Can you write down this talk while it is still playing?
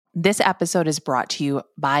This episode is brought to you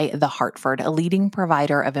by The Hartford, a leading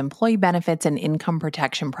provider of employee benefits and income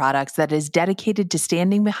protection products that is dedicated to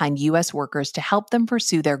standing behind U.S. workers to help them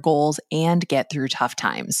pursue their goals and get through tough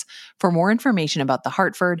times. For more information about The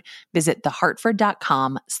Hartford, visit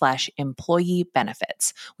thehartford.com/employee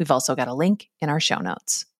benefits. We've also got a link in our show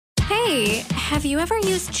notes. Hey, have you ever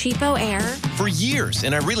used Cheapo Air? For years,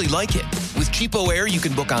 and I really like it. With Cheapo Air, you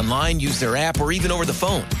can book online, use their app, or even over the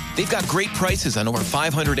phone. They've got great prices on over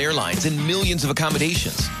 500 airlines and millions of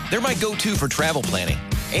accommodations. They're my go-to for travel planning.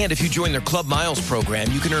 And if you join their Club Miles program,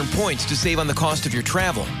 you can earn points to save on the cost of your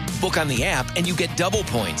travel. Book on the app, and you get double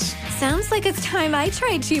points. Sounds like it's time I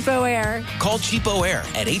tried Cheapo Air. Call Cheapo Air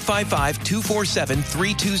at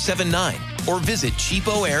 855-247-3279 or visit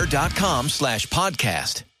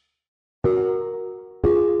cheapoair.com/podcast.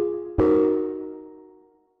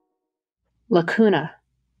 Lacuna,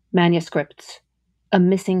 manuscripts, a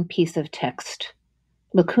missing piece of text.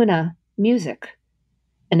 Lacuna, music,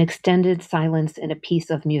 an extended silence in a piece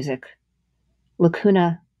of music.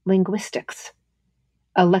 Lacuna, linguistics,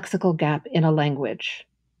 a lexical gap in a language.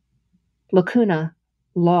 Lacuna,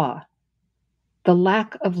 law, the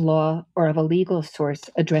lack of law or of a legal source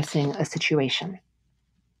addressing a situation.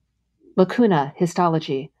 Lacuna,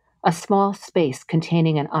 histology, a small space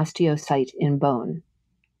containing an osteocyte in bone.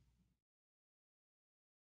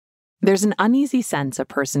 There's an uneasy sense a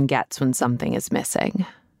person gets when something is missing.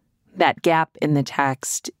 That gap in the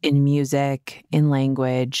text, in music, in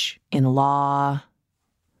language, in law,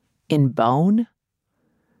 in bone.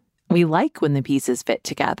 We like when the pieces fit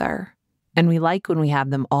together, and we like when we have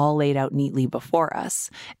them all laid out neatly before us.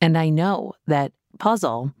 And I know that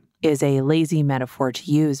puzzle is a lazy metaphor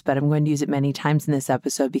to use, but I'm going to use it many times in this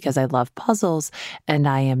episode because I love puzzles, and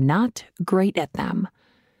I am not great at them.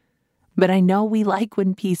 But I know we like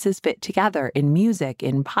when pieces fit together in music,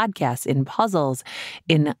 in podcasts, in puzzles,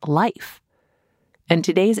 in life. And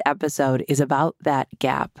today's episode is about that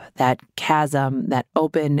gap, that chasm, that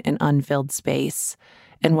open and unfilled space,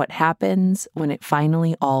 and what happens when it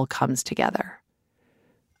finally all comes together.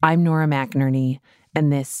 I'm Nora McInerney,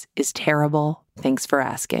 and this is Terrible. Thanks for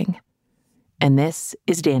asking. And this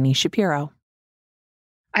is Dani Shapiro.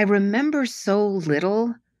 I remember so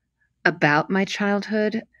little about my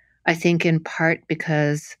childhood. I think in part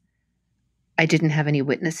because I didn't have any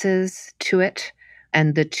witnesses to it.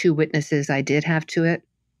 And the two witnesses I did have to it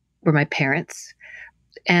were my parents.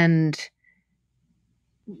 And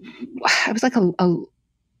I was like a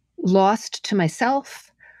lost to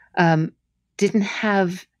myself, didn't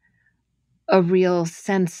have a real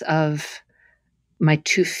sense of my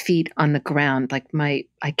 2 feet on the ground. Like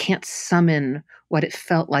I can't summon what it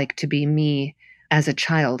felt like to be me as a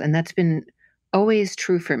child. And that's been always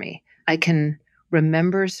true for me. I can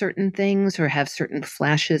remember certain things or have certain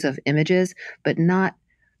flashes of images, but not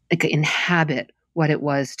like inhabit what it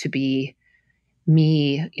was to be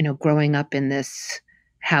me, growing up in this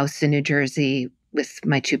house in New Jersey with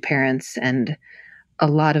my two parents and a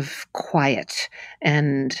lot of quiet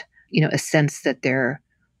and, a sense that there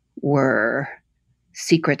were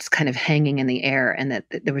secrets kind of hanging in the air and that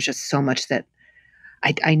there was just so much that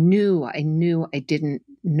I knew I didn't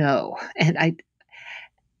know. And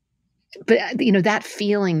that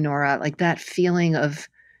feeling, Nora, like that feeling of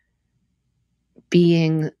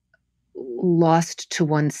being lost to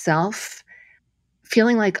oneself,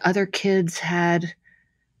 feeling like other kids had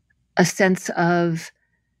a sense of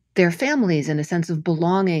their families and a sense of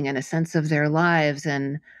belonging and a sense of their lives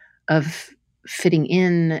and of fitting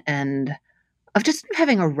in and of just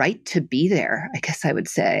having a right to be there, I guess I would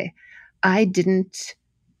say. I didn't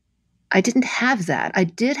have that. I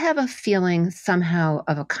did have a feeling somehow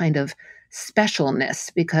of a kind of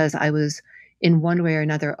specialness because I was in one way or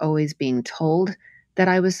another always being told that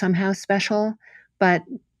I was somehow special. But,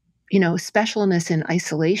 specialness in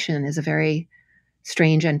isolation is a very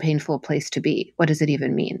strange and painful place to be. What does it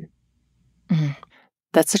even mean?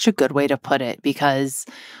 That's such a good way to put it, because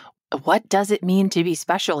what does it mean to be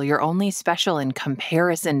special? You're only special in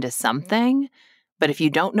comparison to something. But if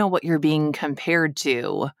you don't know what you're being compared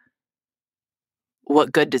to,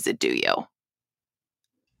 what good does it do you?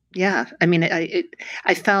 Yeah. I mean, I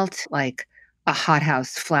felt like a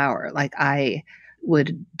hothouse flower, like I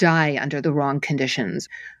would die under the wrong conditions.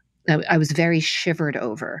 I was very shivered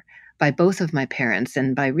over by both of my parents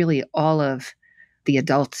and by really all of the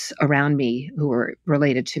adults around me who were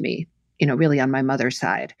related to me, really on my mother's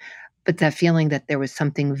side. But that feeling that there was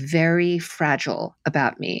something very fragile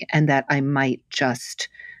about me and that I might just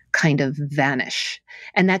kind of vanish.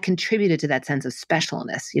 And that contributed to that sense of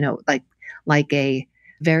specialness, like a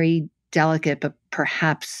very delicate, but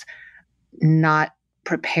perhaps not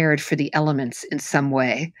prepared for the elements in some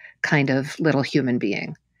way kind of little human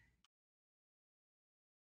being.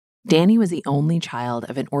 Dani was the only child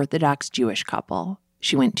of an Orthodox Jewish couple.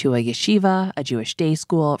 She went to a yeshiva, a Jewish day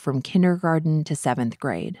school, from kindergarten to 7th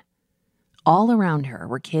grade. All around her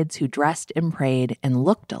were kids who dressed and prayed and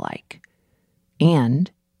looked alike. And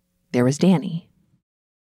there was Dani.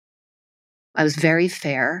 I was very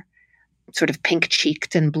fair, sort of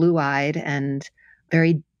pink-cheeked and blue-eyed and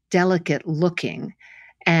very delicate looking.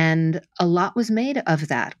 And a lot was made of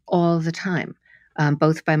that all the time,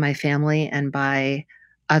 both by my family and by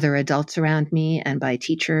other adults around me and by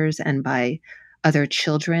teachers and by other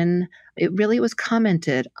children. It really was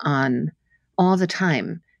commented on all the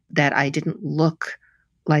time that I didn't look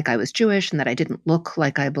like I was Jewish and that I didn't look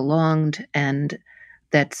like I belonged, and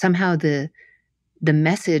that somehow the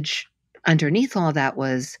message underneath all that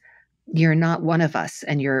was, you're not one of us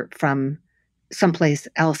and you're from someplace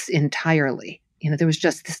else entirely. There was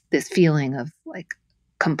just this feeling of like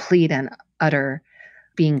complete and utter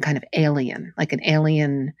being kind of alien, like an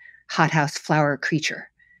alien hothouse flower creature.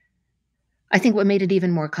 I think what made it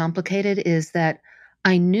even more complicated is that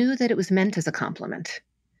I knew that it was meant as a compliment,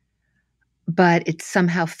 but it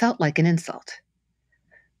somehow felt like an insult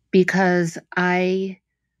because I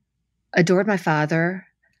adored my father.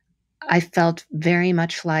 I felt very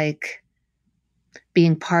much like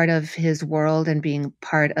being part of his world and being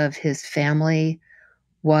part of his family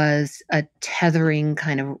was a tethering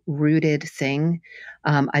kind of rooted thing.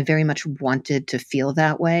 I very much wanted to feel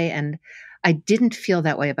that way. And I didn't feel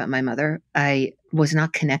that way about my mother. I was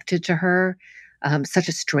not connected to her. Such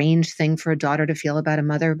a strange thing for a daughter to feel about a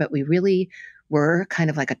mother, but we really were kind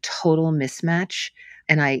of like a total mismatch.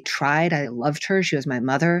 And I tried, I loved her. She was my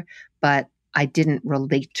mother, but I didn't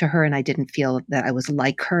relate to her and I didn't feel that I was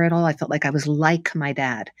like her at all. I felt like I was like my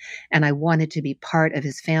dad and I wanted to be part of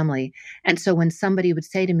his family. And so when somebody would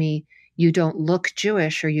say to me, you don't look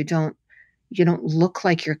Jewish, or you don't look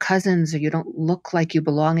like your cousins, or you don't look like you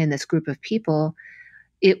belong in this group of people,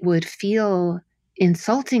 it would feel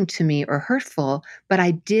insulting to me or hurtful. But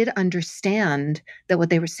I did understand that what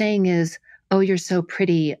they were saying is, oh, you're so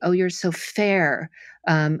pretty. Oh, you're so fair.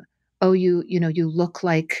 Oh, you look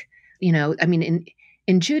like, I mean,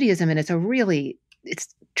 in Judaism, and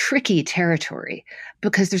it's tricky territory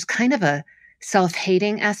because there's kind of a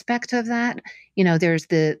self-hating aspect of that. There's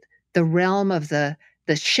the realm of the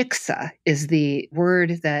shiksa is the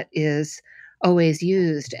word that is always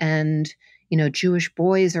used. And, Jewish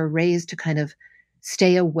boys are raised to kind of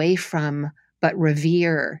stay away from, but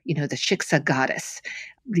revere, the shiksa goddess,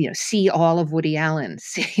 see all of Woody Allen,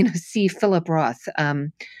 see Philip Roth.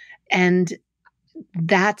 And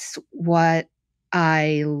that's what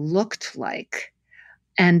I looked like.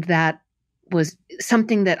 And that was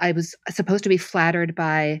something that I was supposed to be flattered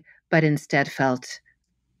by, but instead felt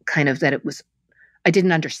kind of that I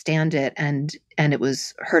didn't understand it, and it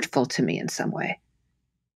was hurtful to me in some way.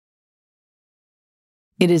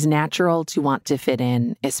 It is natural to want to fit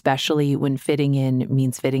in, especially when fitting in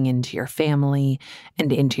means fitting into your family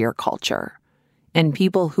and into your culture. And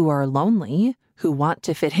people who are lonely, who want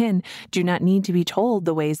to fit in, do not need to be told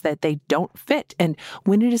the ways that they don't fit. And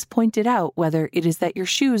when it is pointed out, whether it is that your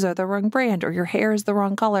shoes are the wrong brand or your hair is the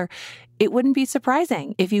wrong color, it wouldn't be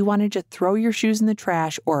surprising if you wanted to throw your shoes in the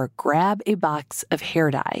trash or grab a box of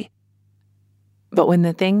hair dye. But when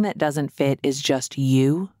the thing that doesn't fit is just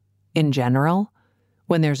you in general,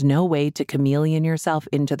 when there's no way to chameleon yourself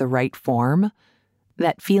into the right form,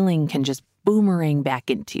 that feeling can just boomerang back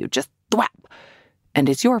into you, just thwap. And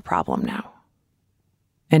it's your problem now.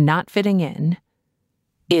 And not fitting in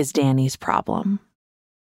is Dani's problem.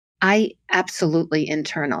 I absolutely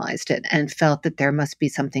internalized it and felt that there must be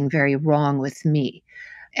something very wrong with me.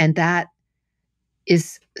 And that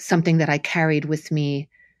is something that I carried with me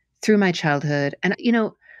through my childhood. And,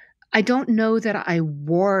 I don't know that I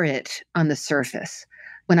wore it on the surface.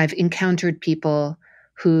 When I've encountered people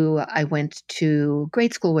who I went to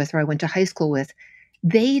grade school with or I went to high school with,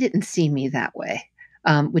 they didn't see me that way.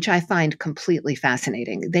 Which I find completely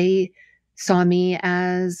fascinating. They saw me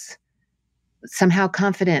as somehow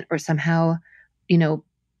confident or somehow,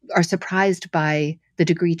 are surprised by the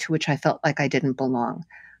degree to which I felt like I didn't belong.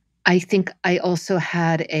 I think I also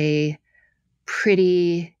had a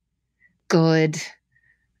pretty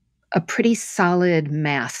solid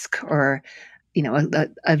mask or,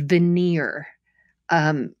 a veneer.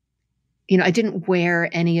 I didn't wear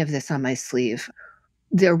any of this on my sleeve.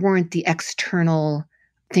 There weren't the external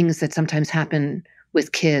things that sometimes happen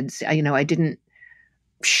with kids. I didn't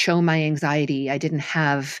show my anxiety. I didn't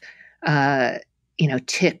have,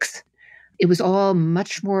 tics. It was all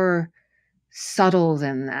much more subtle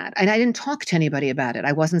than that. And I didn't talk to anybody about it.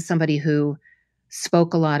 I wasn't somebody who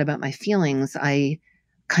spoke a lot about my feelings. I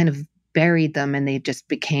kind of buried them and they just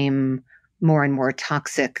became more and more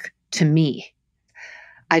toxic to me.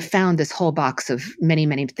 I found this whole box of many,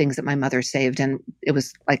 many things that my mother saved, and it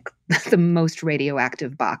was like the most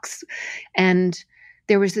radioactive box. And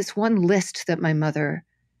there was this one list that my mother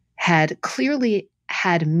had clearly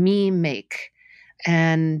had me make,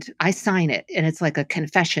 and I sign it, and it's like a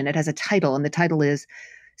confession. It has a title, and the title is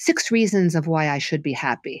 6 Reasons of Why I Should Be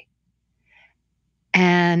Happy.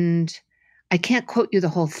 And I can't quote you the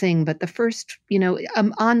whole thing, but the first,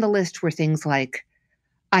 on the list were things like,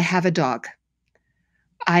 I have a dog.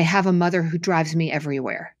 I have a mother who drives me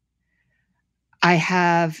everywhere. I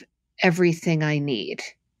have everything I need.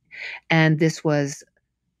 And this was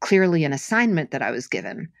clearly an assignment that I was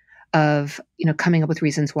given of, coming up with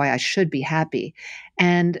reasons why I should be happy.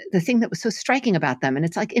 And the thing that was so striking about them, and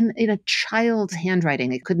it's like in a child's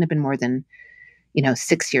handwriting, it couldn't have been more than,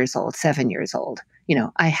 6 years old, 7 years old.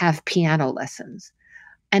 I have piano lessons.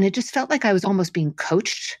 And it just felt like I was almost being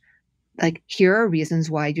coached. Like, here are reasons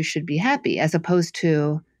why you should be happy, as opposed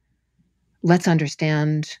to, let's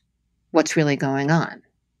understand what's really going on.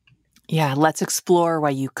 Yeah, let's explore why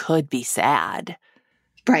you could be sad.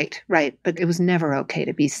 Right. But it was never okay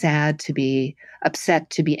to be sad, to be upset,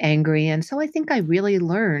 to be angry. And so I think I really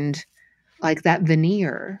learned, like, that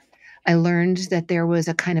veneer. I learned that there was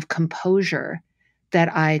a kind of composure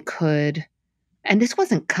that I could, and this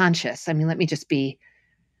wasn't conscious. I mean, let me just be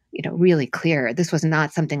really clear. This was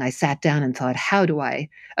not something I sat down and thought, how do I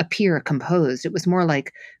appear composed? It was more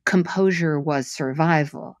like composure was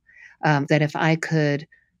survival. That if I could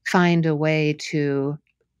find a way to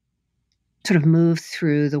sort of move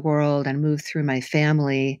through the world and move through my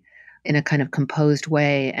family in a kind of composed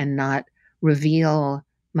way and not reveal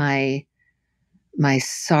my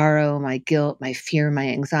sorrow, my guilt, my fear, my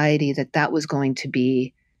anxiety, that was going to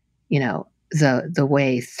be, the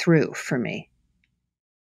way through for me.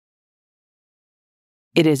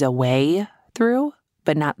 It is a way through,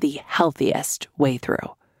 but not the healthiest way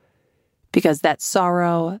through. Because that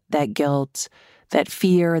sorrow, that guilt, that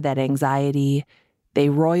fear, that anxiety, they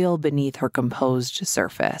roil beneath her composed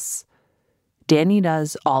surface. Dani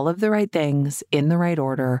does all of the right things in the right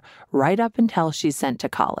order right up until she's sent to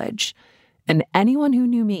college. And anyone who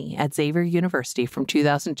knew me at Xavier University from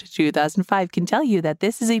 2000 to 2005 can tell you that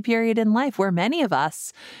this is a period in life where many of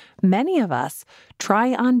us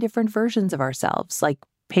try on different versions of ourselves, like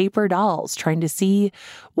paper dolls, trying to see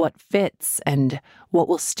what fits and what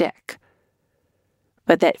will stick.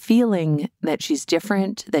 But that feeling that she's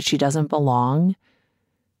different, that she doesn't belong,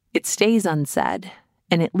 it stays unsaid,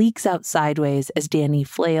 and it leaks out sideways as Dani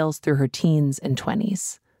flails through her teens and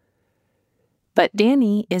 20s. But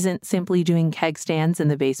Dani isn't simply doing keg stands in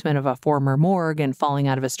the basement of a former morgue and falling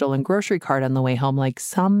out of a stolen grocery cart on the way home like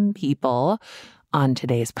some people on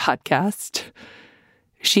today's podcast.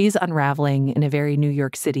 She's unraveling in a very New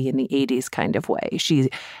York City in the 80s kind of way. She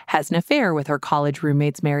has an affair with her college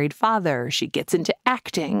roommate's married father. She gets into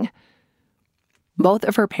acting. Both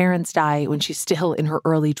of her parents die when she's still in her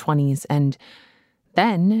early 20s, and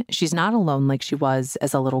then she's not alone like she was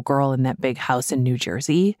as a little girl in that big house in New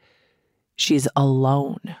Jersey. She's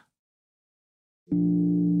alone.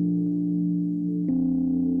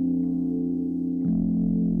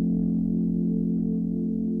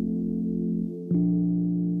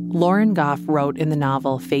 Lauren Goff wrote in the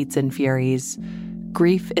novel Fates and Furies,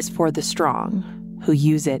 "Grief is for the strong, who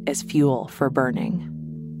use it as fuel for burning."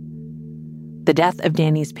 The death of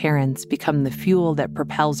Dani's parents become the fuel that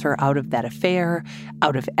propels her out of that affair,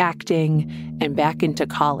 out of acting, and back into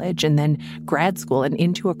college, and then grad school, and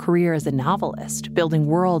into a career as a novelist, building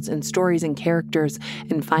worlds and stories and characters,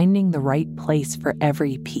 and finding the right place for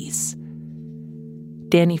every piece.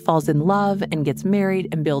 Dani falls in love and gets married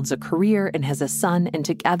and builds a career and has a son, and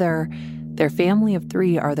together, their family of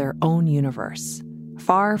 3 are their own universe.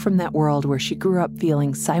 Far from that world where she grew up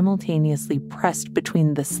feeling simultaneously pressed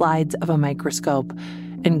between the slides of a microscope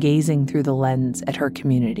and gazing through the lens at her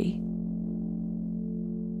community.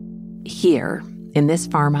 Here, in this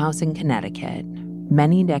farmhouse in Connecticut,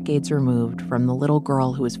 many decades removed from the little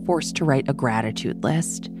girl who was forced to write a gratitude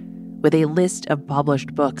list, with a list of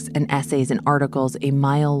published books and essays and articles a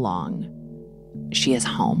mile long, she is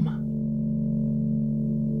home.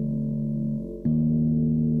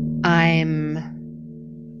 I'm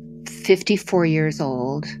 54 years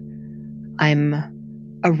old. I'm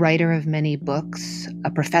a writer of many books, a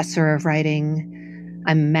professor of writing.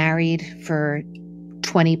 I'm married for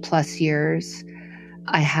 20 plus years.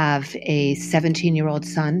 I have a 17-year-old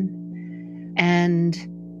son and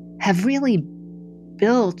have really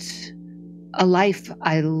built a life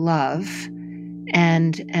I love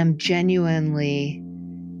and am genuinely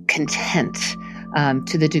content,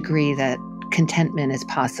 to the degree that contentment is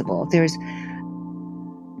possible. There's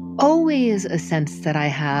always a sense that I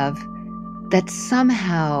have that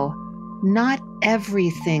somehow not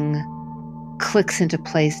everything clicks into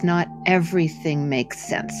place, not everything makes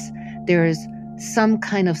sense. There's some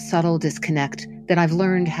kind of subtle disconnect that I've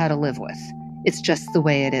learned how to live with. It's just the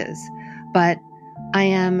way it is. But I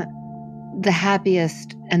am the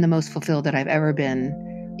happiest and the most fulfilled that I've ever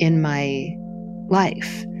been in my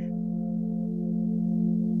life.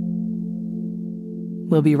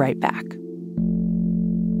 We'll be right back.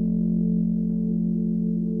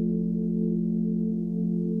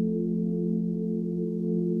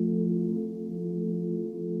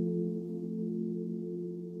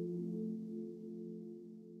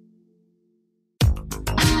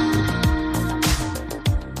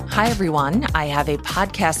 Hi, everyone. I have a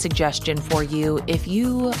podcast suggestion for you. If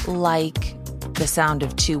you like the sound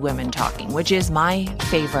of two women talking, which is my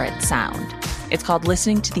favorite sound, it's called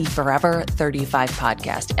listening to the Forever 35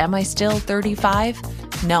 podcast. Am I still 35?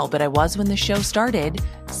 No, but I was when the show started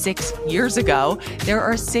 6 years ago. There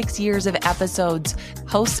are 6 years of episodes.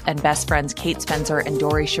 Hosts and best friends Kate Spencer and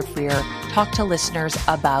Dori Shafrir talk to listeners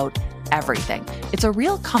about everything. It's a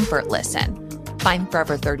real comfort listen. Find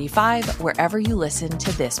Forever 35 wherever you listen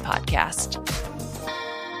to this podcast.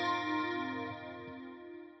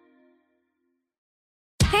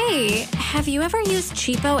 Hey, have you ever used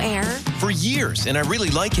Cheapo Air? For years, and I really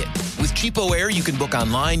like it. With Cheapo Air, you can book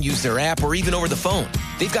online, use their app, or even over the phone.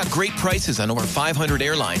 They've got great prices on over 500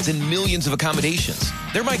 airlines and millions of accommodations.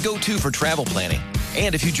 They're my go-to for travel planning.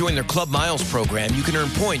 And if you join their Club Miles program, you can earn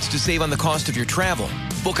points to save on the cost of your travel.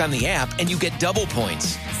 Book on the app, and you get double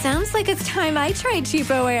points. Sounds like it's time I tried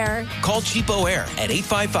Cheapo Air. Call Cheapo Air at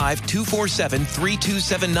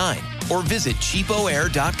 855-247-3279 or visit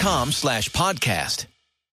cheapoair.com/podcast.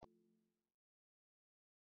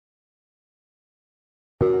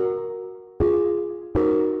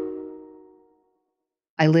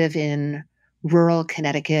 I live in rural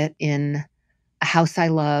Connecticut in a house I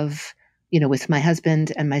love, with my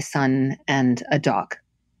husband and my son and a dog.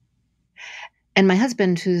 And my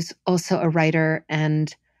husband, who's also a writer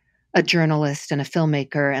and a journalist and a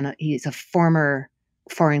filmmaker, and he's a former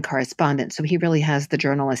foreign correspondent, so he really has the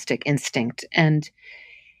journalistic instinct. And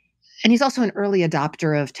he's also an early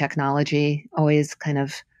adopter of technology, always kind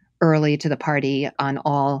of early to the party on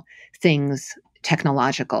all things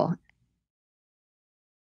technological.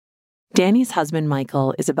 Danny's husband,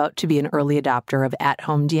 Michael, is about to be an early adopter of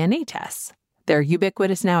at-home DNA tests. They're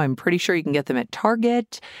ubiquitous now. I'm pretty sure you can get them at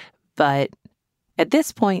Target, but at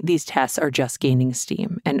this point, these tests are just gaining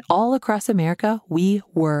steam. And all across America, we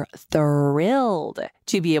were thrilled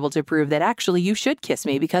to be able to prove that actually you should kiss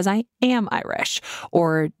me because I am Irish,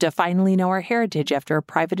 or to finally know our heritage after a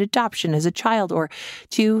private adoption as a child, or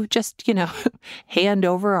to just, hand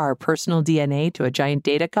over our personal DNA to a giant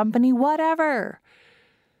data company, whatever.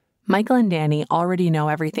 Michael and Danny already know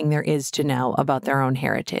everything there is to know about their own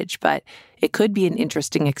heritage, but it could be an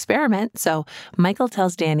interesting experiment. So Michael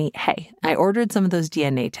tells Danny, hey, I ordered some of those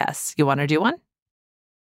DNA tests. You want to do one?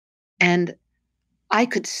 And I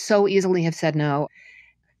could so easily have said no.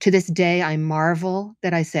 To this day, I marvel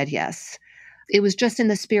that I said yes. It was just in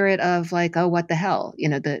the spirit of like, oh, what the hell?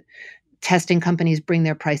 The testing companies bring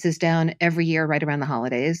their prices down every year right around the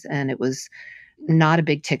holidays. And it was not a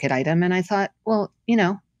big ticket item. And I thought, well,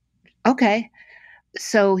 okay.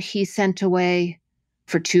 So he sent away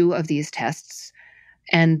for 2 of these tests,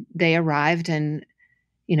 and they arrived. And,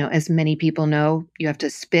 as many people know, you have to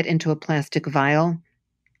spit into a plastic vial.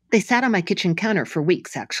 They sat on my kitchen counter for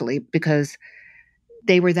weeks, actually, because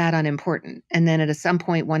they were that unimportant. And then at some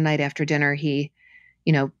point one night after dinner, he,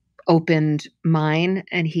 opened mine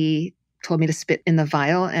and he told me to spit in the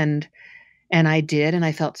vial. And I did, and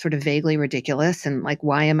I felt sort of vaguely ridiculous and like,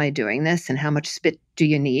 why am I doing this? And how much spit do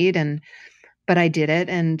you need? But I did it,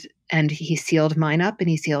 and he sealed mine up and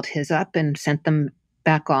he sealed his up and sent them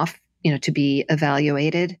back off, to be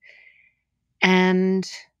evaluated. And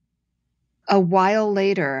a while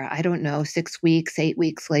later, I don't know, 6 weeks, 8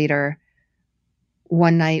 weeks later,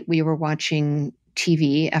 one night we were watching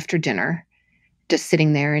TV after dinner, just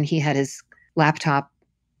sitting there, and he had his laptop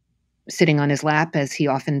sitting on his lap, as he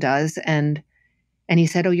often does. And he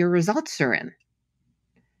said, oh, your results are in.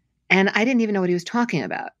 And I didn't even know what he was talking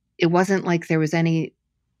about. It wasn't like there was any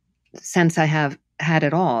sense I have had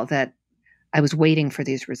at all that I was waiting for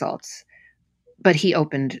these results. But he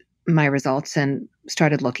opened my results and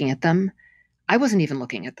started looking at them. I wasn't even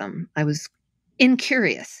looking at them. I was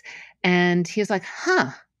incurious. And he was like, huh.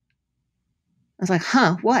 I was like,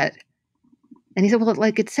 huh, what? And he said, well,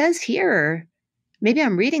 like it says here, maybe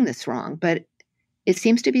I'm reading this wrong, but it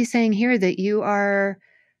seems to be saying here that you are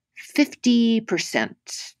 50%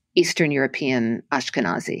 Eastern European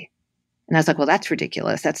Ashkenazi. And I was like, well, that's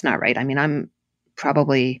ridiculous. That's not right. I mean, I'm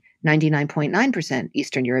probably 99.9%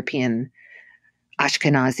 Eastern European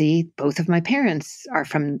Ashkenazi. Both of my parents are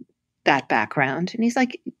from that background. And he's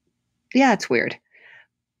like, yeah, it's weird.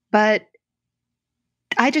 But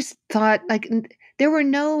I just thought like there were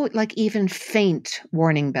no like even faint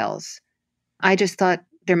warning bells. I just thought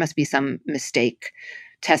there must be some mistake.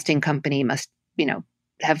 Testing company must,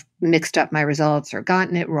 have mixed up my results or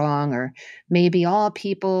gotten it wrong, or maybe all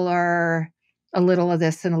people are a little of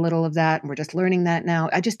this and a little of that. And we're just learning that now.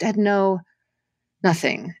 I just had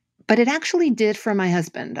nothing. But it actually did for my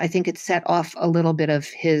husband. I think it set off a little bit of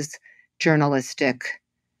his journalistic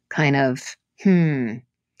kind of,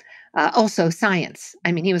 also science.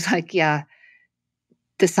 I mean, he was like, yeah,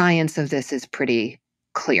 the science of this is pretty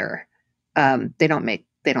clear. They don't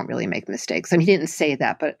really make mistakes. I mean, he didn't say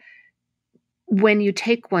that, but when you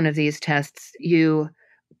take one of these tests, you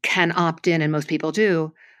can opt in, and most people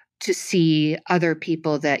do, to see other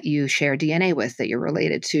people that you share DNA with that you're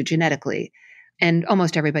related to genetically. And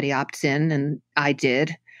almost everybody opts in, and I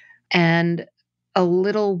did. And a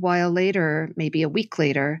little while later, maybe a week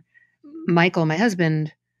later, Michael, my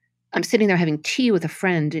husband, I'm sitting there having tea with a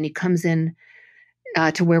friend, and he comes in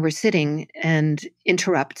to where we're sitting and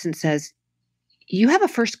interrupts and says, you have a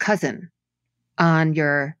first cousin on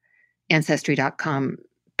your Ancestry.com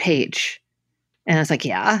page. And I was like,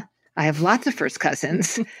 yeah, I have lots of first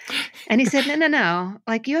cousins. And he said, no.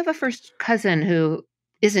 Like, you have a first cousin who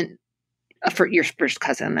isn't your first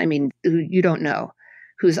cousin. I mean, who you don't know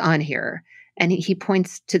who's on here. And he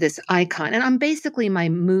points to this icon. And I'm basically, my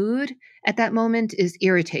mood at that moment is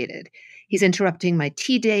irritated. He's interrupting my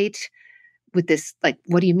tea date with this, like,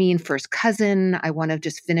 what do you mean first cousin? I want to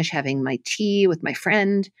just finish having my tea with my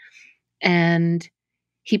friend. And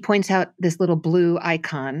he points out this little blue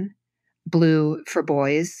icon, blue for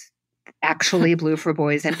boys, actually blue for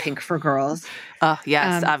boys and pink for girls. Oh,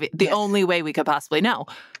 yes. The yes. only way we could possibly know.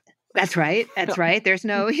 That's right. That's right. There's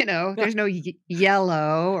no, there's no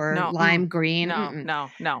yellow or lime green.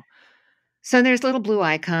 No. So there's a little blue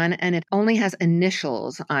icon, and it only has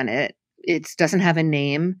initials on it. It doesn't have a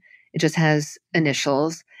name. It just has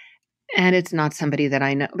initials. And it's not somebody that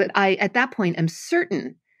I know. But I, at that point, am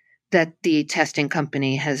certain that the testing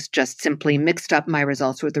company has just simply mixed up my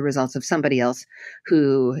results with the results of somebody else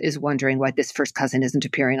who is wondering why this first cousin isn't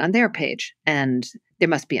appearing on their page. And there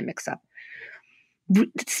must be a mix-up.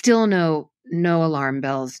 Still no alarm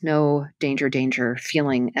bells, no danger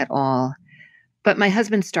feeling at all. But my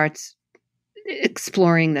husband starts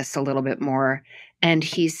exploring this a little bit more, and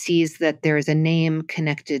he sees that there's a name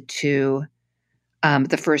connected to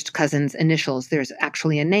the first cousin's initials. There's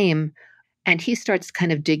actually a name. And he starts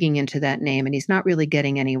kind of digging into that name, and he's not really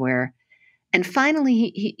getting anywhere. And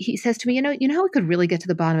finally, he says to me, you know how we could really get to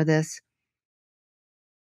the bottom of this?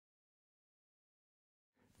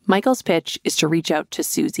 Michael's pitch is to reach out to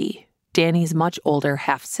Susie, Danny's much older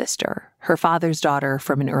half-sister, her father's daughter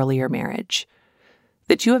from an earlier marriage.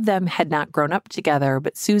 The two of them had not grown up together,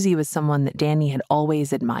 but Susie was someone that Danny had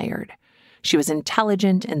always admired. She was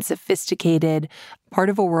intelligent and sophisticated, part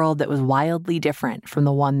of a world that was wildly different from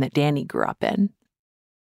the one that Danny grew up in.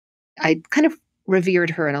 I kind of revered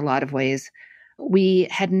her in a lot of ways. We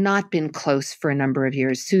had not been close for a number of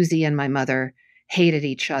years. Susie and my mother hated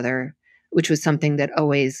each other, which was something that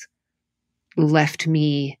always left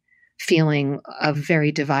me feeling a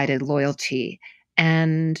very divided loyalty.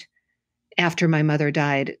 And after my mother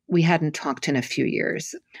died, we hadn't talked in a few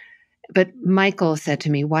years. But Michael said to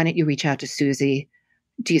me, why don't you reach out to Susie?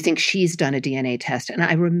 Do you think she's done a DNA test? And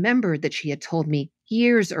I remembered that she had told me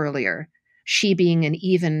years earlier, she being an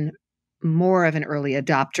even more of an early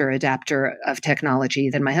adapter of technology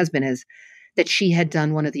than my husband is, that she had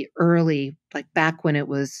done one of the early, like back when it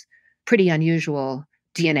was pretty unusual,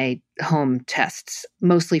 DNA home tests,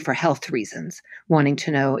 mostly for health reasons, wanting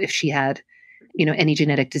to know if she had, any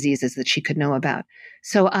genetic diseases that she could know about.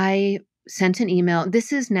 So I sent an email.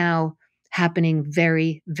 This is now happening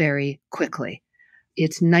very, very quickly.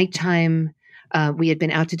 It's nighttime. We had been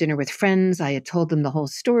out to dinner with friends. I had told them the whole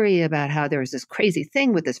story about how there was this crazy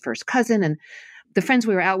thing with this first cousin. And the friends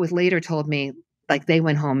we were out with later told me, like, they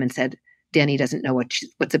went home and said, Danny doesn't know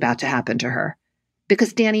what's about to happen to her.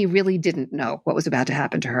 Because Danny really didn't know what was about to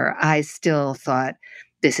happen to her. I still thought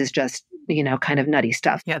this is just, kind of nutty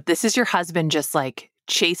stuff. Yeah, this is your husband just like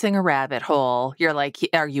chasing a rabbit hole. You're like,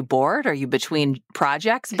 are you bored? Are you between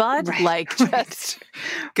projects, bud? Right, like, right. just,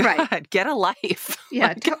 God, get a life.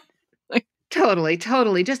 Yeah, Totally,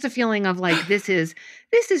 totally. Just a feeling of like, this is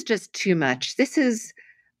just too much. This is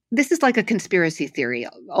like a conspiracy theory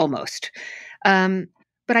almost. Um,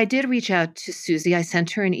 but I did reach out to Susie. I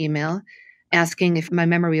sent her an email asking if my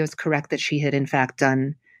memory was correct that she had in fact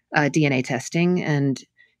done DNA testing, and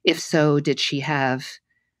if so, did she have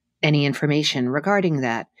any information regarding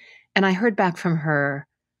that? And I heard back from her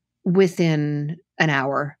within an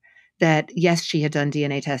hour that yes, she had done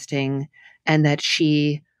DNA testing and that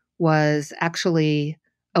she was actually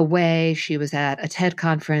away. She was at a TED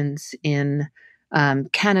conference in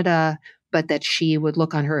Canada, but that she would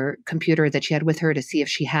look on her computer that she had with her to see if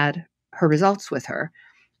she had her results with her.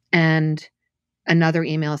 And another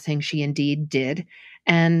email saying she indeed did.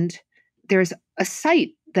 And there's a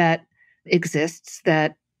site that exists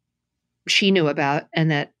that she knew about and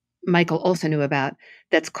that Michael also knew about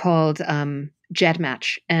that's called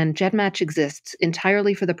GEDmatch. And GEDmatch exists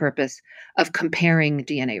entirely for the purpose of comparing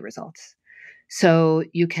DNA results. So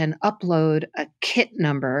you can upload a kit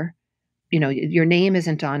number, your name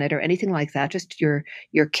isn't on it or anything like that, just your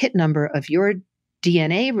kit number of your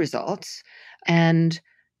DNA results and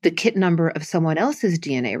the kit number of someone else's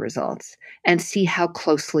DNA results and see how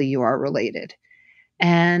closely you are related.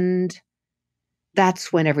 And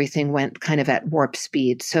that's when everything went kind of at warp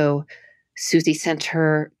speed. So Susie sent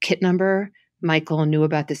her kit number. Michael knew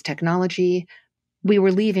about this technology. We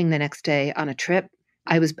were leaving the next day on a trip.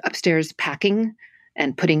 I was upstairs packing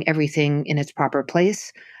and putting everything in its proper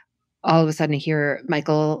place. All of a sudden I hear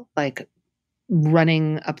Michael like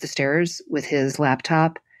running up the stairs with his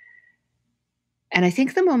laptop. And I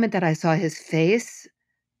think the moment that I saw his face,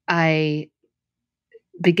 I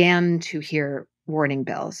began to hear warning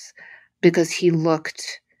bells because he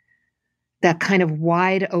looked that kind of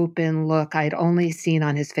wide open look I'd only seen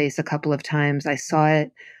on his face a couple of times. I saw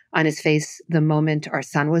it on his face the moment our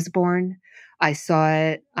son was born. I saw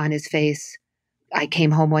it on his face. I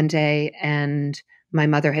came home one day and my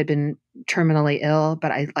mother had been terminally ill,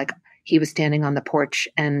 but he was standing on the porch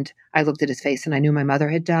and I looked at his face and I knew my mother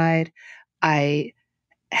had died. I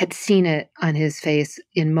had seen it on his face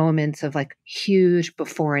in moments of like huge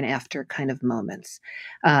before and after kind of moments,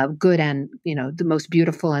 good and, the most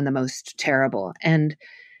beautiful and the most terrible. And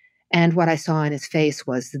what I saw on his face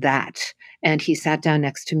was that. And he sat down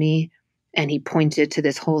next to me and he pointed to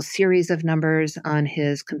this whole series of numbers on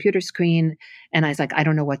his computer screen. And I was like, I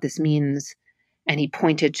don't know what this means. And he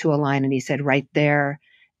pointed to a line and he said, right there.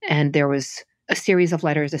 And there was a series of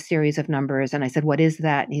letters, a series of numbers. And I said, what is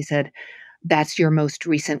that? And he said, that's your most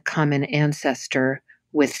recent common ancestor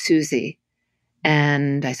with Susie.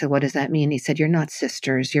 And I said, what does that mean? He said, you're not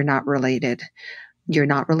sisters. You're not related. You're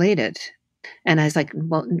not related. And I was like,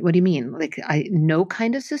 well, what do you mean? Like, no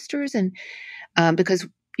kind of sisters? And because,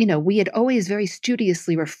 we had always very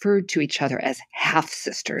studiously referred to each other as half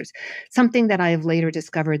sisters, something that I have later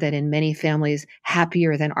discovered that in many families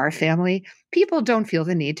happier than our family, people don't feel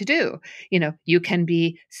the need to do. You can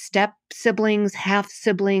be step siblings, half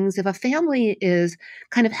siblings. If a family is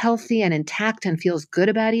kind of healthy and intact and feels good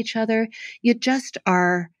about each other, you just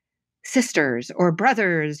are sisters or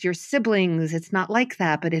brothers, your siblings. It's not like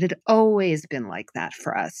that, but it had always been like that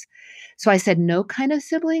for us. So I said, no kind of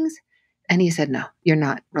siblings. And he said, no, you're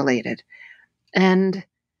not related. And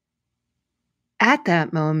at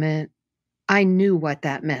that moment, I knew what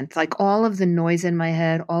that meant. Like all of the noise in my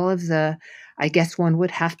head, all of the, I guess one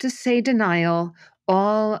would have to say denial,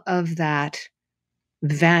 all of that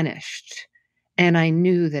vanished. And I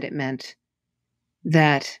knew that it meant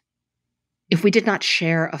that if we did not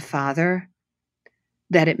share a father,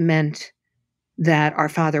 that it meant that our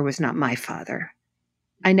father was not my father.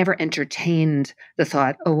 I never entertained the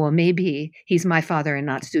thought, oh, well, maybe he's my father and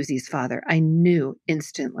not Susie's father. I knew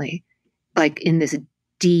instantly, like in this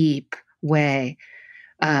deep way,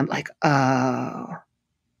 my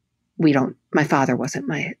father wasn't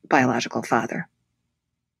my biological father.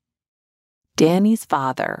 Danny's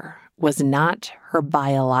father was not her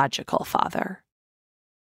biological father.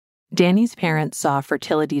 Danny's parents saw a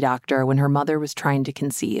fertility doctor when her mother was trying to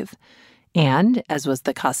conceive. And, as was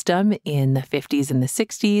the custom in the 50s and the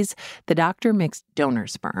 60s, the doctor mixed donor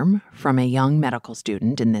sperm, from a young medical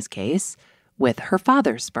student in this case, with her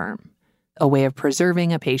father's sperm, a way of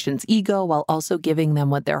preserving a patient's ego while also giving them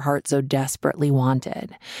what their heart so desperately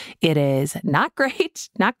wanted. It is not great,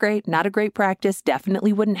 not a great practice,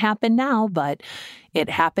 definitely wouldn't happen now, but it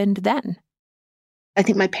happened then. I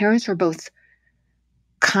think my parents were both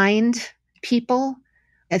kind people.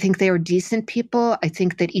 I think they were decent people. I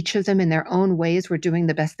think that each of them in their own ways were doing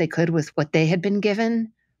the best they could with what they had been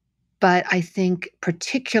given. But I think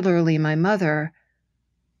particularly my mother,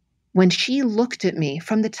 when she looked at me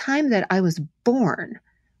from the time that I was born,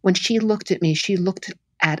 when she looked at me, she looked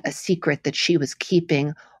at a secret that she was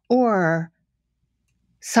keeping or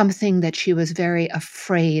something that she was very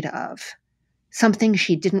afraid of, something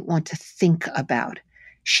she didn't want to think about.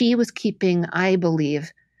 She was keeping, I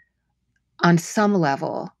believe, on some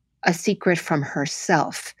level, a secret from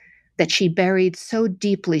herself that she buried so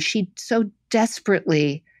deeply. She so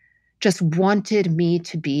desperately just wanted me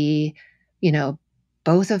to be, you know,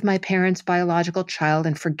 both of my parents' biological child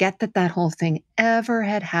and forget that that whole thing ever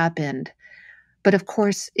had happened. But of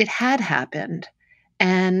course, it had happened.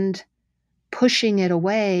 And pushing it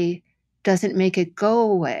away doesn't make it go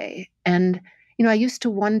away. And, I used to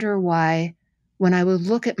wonder why, when I would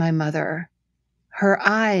look at my mother, her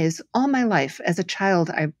eyes, all my life as a child,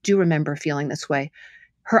 I do remember feeling this way.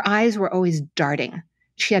 Her eyes were always darting.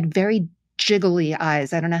 She had very jiggly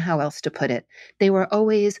eyes. I don't know how else to put it. They were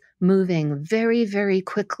always moving very, very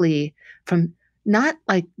quickly, from not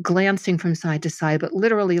like glancing from side to side, but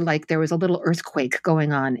literally like there was a little earthquake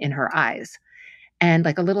going on in her eyes and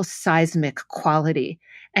like a little seismic quality.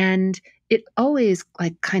 And it always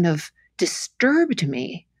like kind of disturbed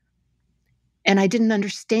me. And I didn't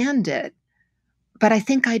understand it. But I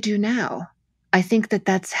think I do now. I think that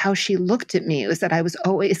that's how she looked at me, was that I was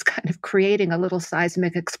always kind of creating a little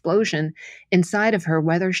seismic explosion inside of her,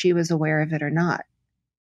 whether she was aware of it or not.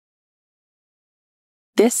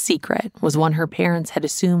 This secret was one her parents had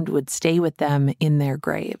assumed would stay with them in their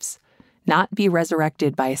graves, not be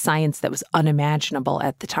resurrected by a science that was unimaginable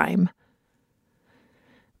at the time.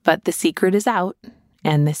 But the secret is out,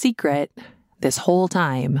 and the secret, this whole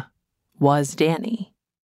time, was Danny.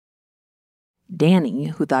 Danny,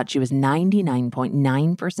 who thought she was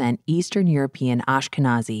 99.9% Eastern European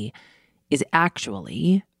Ashkenazi, is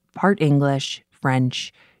actually part English,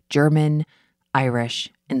 French, German, Irish,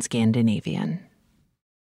 and Scandinavian.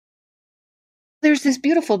 There's this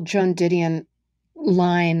beautiful Joan Didion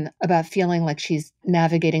line about feeling like she's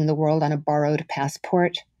navigating the world on a borrowed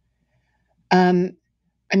passport.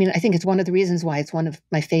 I think it's one of the reasons why it's one of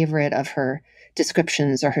my favorite of her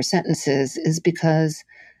descriptions or her sentences, is because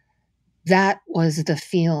that was the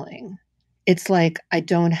feeling. It's like, I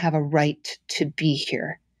don't have a right to be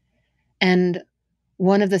here. And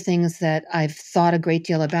one of the things that I've thought a great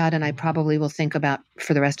deal about, and I probably will think about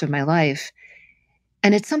for the rest of my life,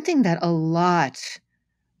 and it's something that a lot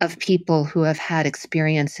of people who have had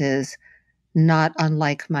experiences not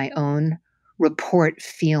unlike my own report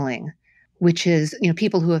feeling, which is,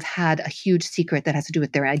 people who have had a huge secret that has to do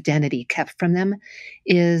with their identity kept from them,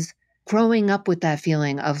 is growing up with that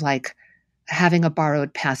feeling of like having a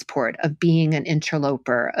borrowed passport, of being an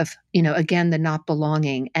interloper, of, again, the not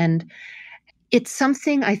belonging. And it's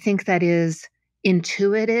something I think that is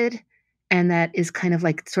intuited and that is kind of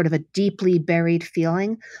like sort of a deeply buried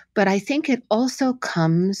feeling. But I think it also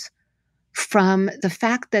comes from the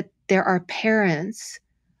fact that there are parents,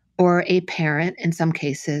 or a parent in some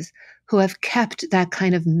cases, who have kept that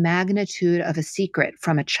kind of magnitude of a secret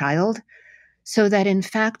from a child, so that in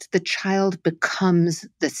fact the child becomes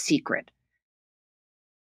the secret.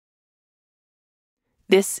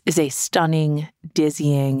 This is a stunning,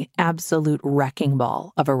 dizzying, absolute wrecking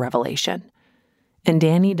ball of a revelation. And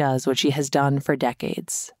Danny does what she has done for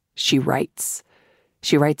decades. She writes.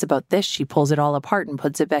 She writes about this, she pulls it all apart and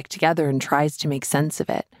puts it back together and tries to make sense of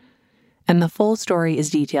it. And the full story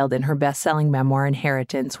is detailed in her best-selling memoir,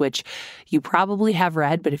 Inheritance, which you probably have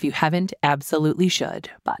read, but if you haven't, absolutely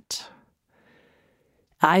should. But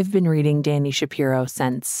I've been reading Dani Shapiro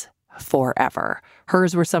since forever.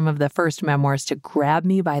 Hers were some of the first memoirs to grab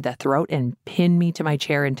me by the throat and pin me to my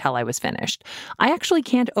chair until I was finished. I actually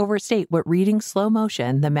can't overstate what reading Slow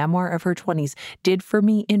Motion, the memoir of her 20s, did for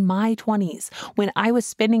me in my 20s, when I was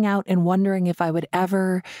spinning out and wondering if I would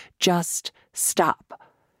ever just stop.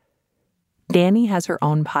 Dani has her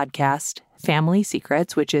own podcast, Family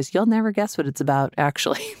Secrets, which is, you'll never guess what it's about,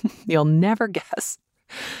 actually. You'll never guess.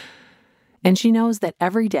 And she knows that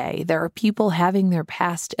every day there are people having their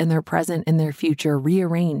past and their present and their future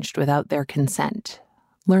rearranged without their consent,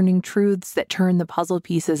 learning truths that turn the puzzle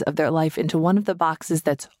pieces of their life into one of the boxes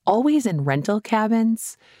that's always in rental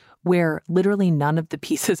cabins, where literally none of the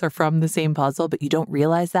pieces are from the same puzzle, but you don't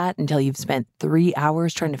realize that until you've spent 3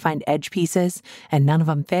 hours trying to find edge pieces and none of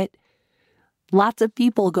them fit. Lots of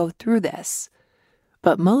people go through this,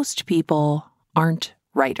 but most people aren't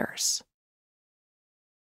writers.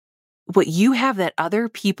 What you have that other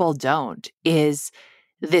people don't is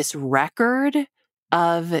this record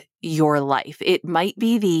of your life. It might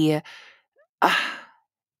be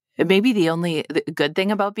maybe the only good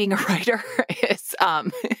thing about being a writer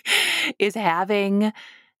is having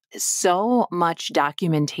so much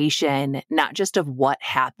documentation, not just of what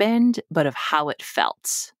happened, but of how it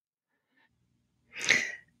felt.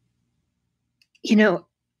 You know,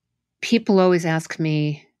 people always ask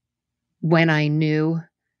me when I knew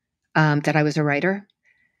that I was a writer.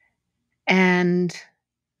 And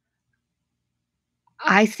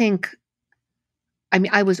I think,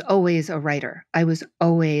 I was always a writer.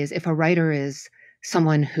 If a writer is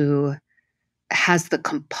someone who has the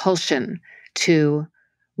compulsion to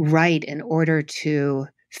write in order to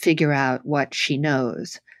figure out what she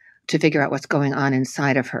knows, to figure out what's going on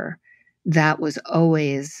inside of her, that was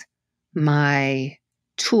always my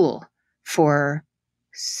tool for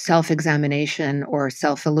self-examination or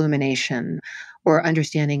self-illumination or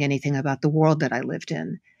understanding anything about the world that I lived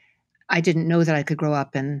in. I didn't know that I could grow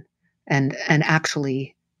up and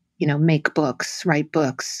actually, make books, write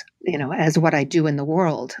books, as what I do in the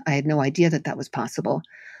world. I had no idea that that was possible.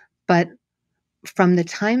 But from the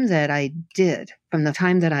time that I did, from the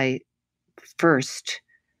time that I first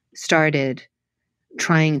started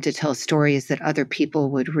trying to tell stories that other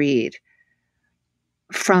people would read,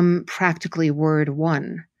 from practically word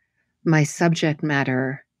one, my subject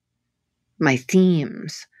matter, my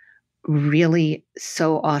themes really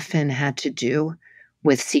so often had to do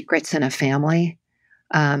with secrets in a family.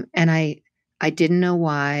 And I didn't know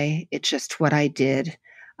why. It's just what I did.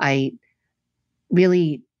 I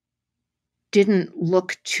really didn't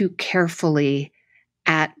look too carefully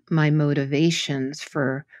at my motivations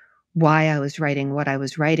for why I was writing what I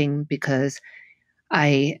was writing, because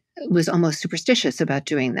I was almost superstitious about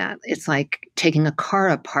doing that. It's like taking a car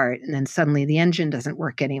apart and then suddenly the engine doesn't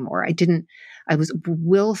work anymore. I was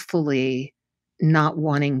willfully not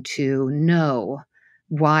wanting to know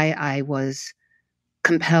why I was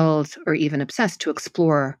compelled or even obsessed to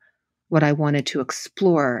explore what I wanted to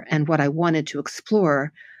explore. And what I wanted to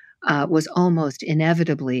explore was almost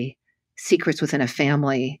inevitably secrets within a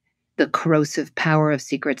family, the corrosive power of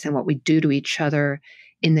secrets and what we do to each other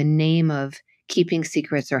in the name of keeping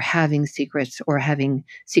secrets or having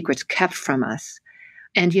secrets kept from us.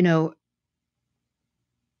 And,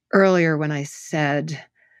 earlier when I said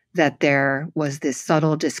that there was this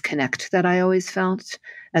subtle disconnect that I always felt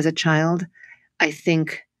as a child, I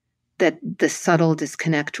think that the subtle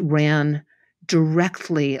disconnect ran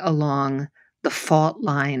directly along the fault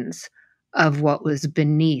lines of what was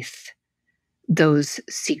beneath those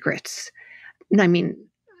secrets. I mean,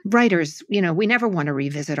 writers, we never want to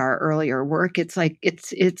revisit our earlier work. It's like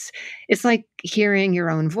like hearing your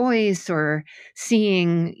own voice or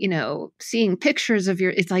seeing pictures of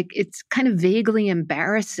it's kind of vaguely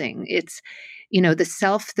embarrassing. It's, the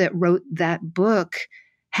self that wrote that book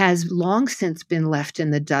has long since been left in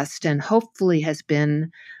the dust and hopefully has been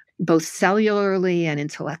both cellularly and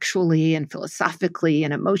intellectually and philosophically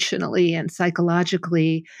and emotionally and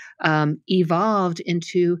psychologically evolved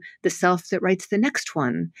into the self that writes the next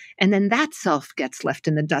one. And then that self gets left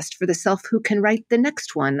in the dust for the self who can write the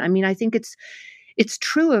next one. I mean, I think it's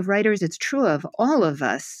true of writers. It's true of all of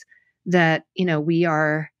us that, we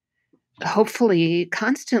are hopefully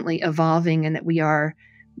constantly evolving and that we are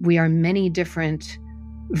many different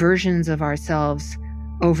versions of ourselves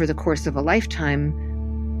over the course of a lifetime.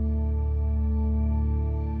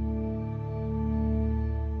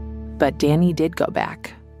 But Dani did go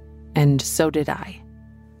back, and so did I,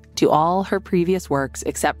 to all her previous works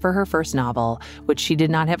except for her first novel, which she did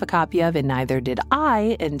not have a copy of, and neither did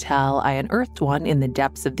I until I unearthed one in the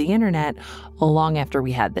depths of the internet long after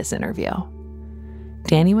we had this interview.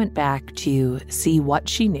 Dani went back to see what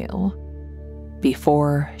she knew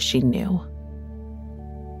before she knew.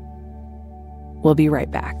 We'll be right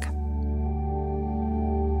back.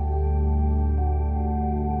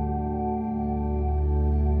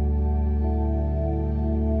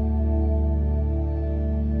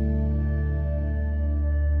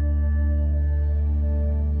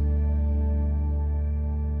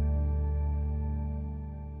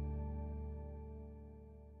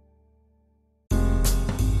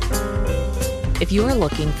 If you are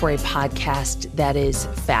looking for a podcast that is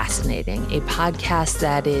fascinating, a podcast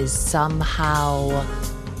that is somehow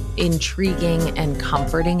intriguing and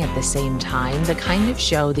comforting at the same time, the kind of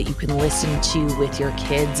show that you can listen to with your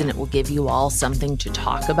kids and it will give you all something to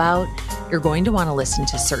talk about, you're going to want to listen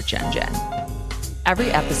to Search Engine. Every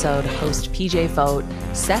episode, host PJ Fote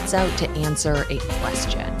sets out to answer a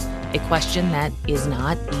question that is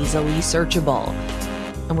not easily searchable.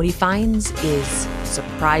 And what he finds is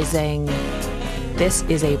surprising. This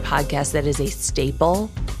is a podcast that is a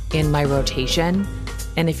staple in my rotation.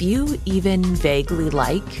 And if you even vaguely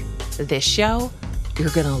like this show,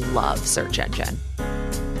 you're going to love Search Engine.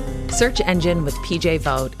 Search engine with PJ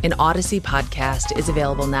Vote, an Odyssey podcast, is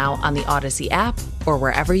available now on the Odyssey app or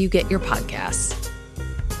wherever you get your podcasts.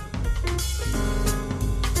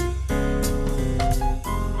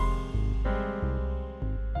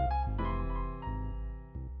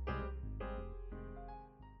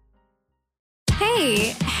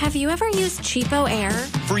 Hey, have you ever used Cheapo Air?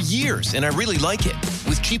 For years, and I really like it.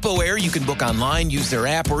 With Cheapo Air, you can book online, use their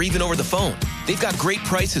app, or even over the phone. They've got great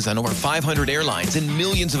prices on over 500 airlines and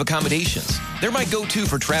millions of accommodations. They're my go-to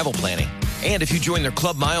for travel planning. And if you join their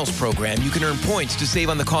Club Miles program, you can earn points to save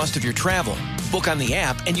on the cost of your travel. Book on the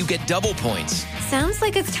app, and you get double points. Sounds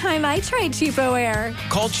like it's time I tried Cheapo Air.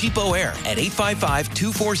 Call Cheapo Air at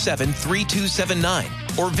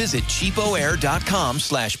 855-247-3279 or visit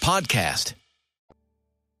cheapoair.com/podcast.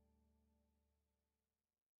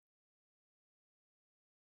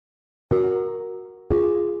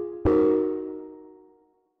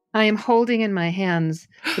 I am holding in my hands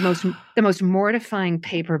the most mortifying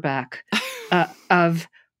paperback of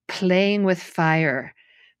Playing with Fire,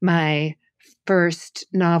 my first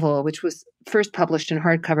novel, which was first published in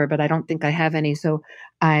hardcover, but I don't think I have any. So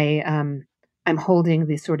I'm holding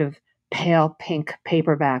the sort of pale pink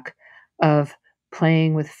paperback of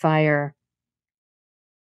Playing with Fire.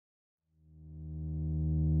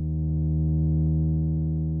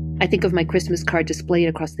 I think of my Christmas card displayed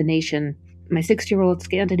across the nation, my 6-year-old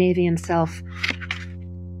Scandinavian self,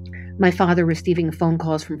 my father receiving phone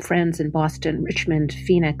calls from friends in Boston, Richmond,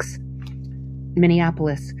 Phoenix,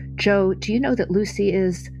 Minneapolis. Joe, do you know that Lucy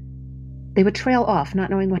is... They would trail off, not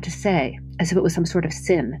knowing what to say, as if it was some sort of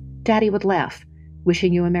sin. Daddy would laugh.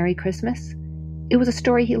 Wishing you a Merry Christmas? It was a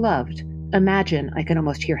story he loved. Imagine, I can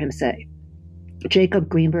almost hear him say. Jacob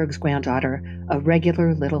Greenberg's granddaughter, a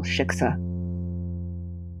regular little shiksa.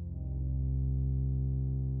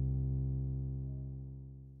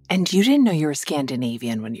 And you didn't know you were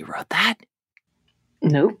Scandinavian when you wrote that?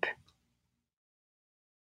 Nope.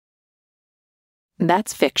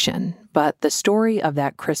 That's fiction, but the story of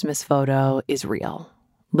that Christmas photo is real.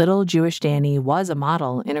 Little Jewish Dani was a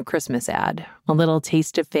model in a Christmas ad, a little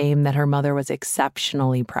taste of fame that her mother was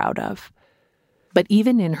exceptionally proud of. But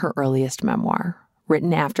even in her earliest memoir,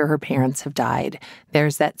 written after her parents have died,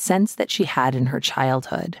 there's that sense that she had in her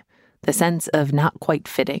childhood, the sense of not quite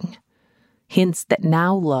fitting. Hints that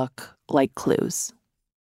now look like clues.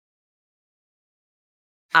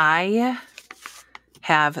 I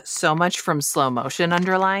have so much from Slow Motion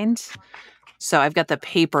underlined. So I've got the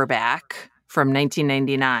paperback from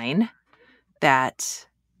 1999 that,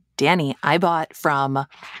 Dani, I bought from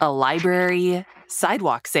a library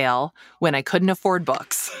sidewalk sale when I couldn't afford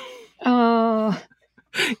books. Oh.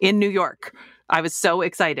 In New York. I was so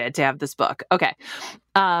excited to have this book. Okay.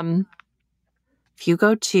 If you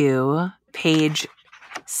go to page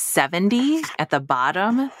 70 at the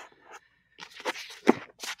bottom,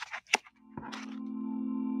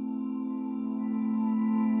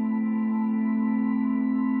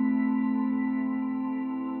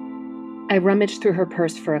 I rummaged through her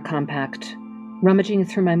purse for a compact. Rummaging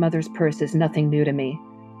through my mother's purse is nothing new to me.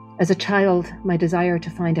 As a child, my desire to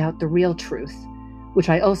find out the real truth, which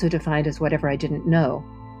I also defined as whatever I didn't know,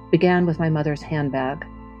 began with my mother's handbag.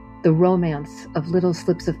 The romance of little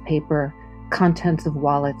slips of paper, contents of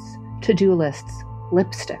wallets, to-do lists,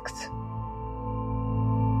 lipsticks.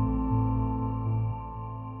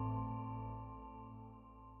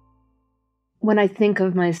 When I think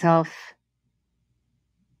of myself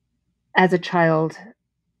as a child,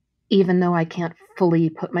 even though I can't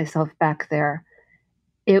fully put myself back there,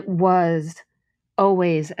 it was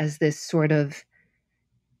always as this sort of,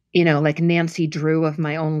 like Nancy Drew of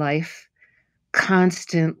my own life,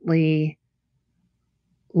 constantly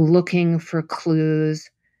looking for clues.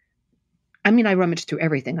 I mean, I rummaged through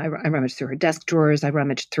everything. I rummaged through her desk drawers. I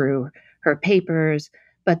rummaged through her papers.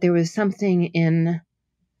 But there was something in,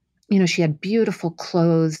 she had beautiful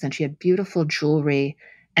clothes and she had beautiful jewelry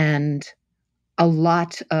and a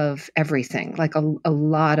lot of everything, like a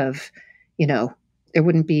lot of, there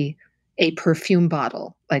wouldn't be a perfume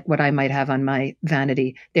bottle like what I might have on my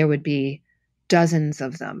vanity. There would be dozens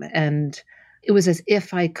of them. And it was as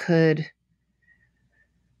if I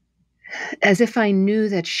knew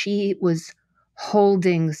that she was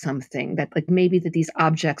holding something, that like maybe that these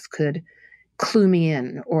objects could clue me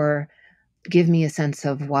in or give me a sense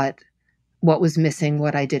of what was missing,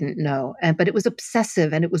 what I didn't know. But it was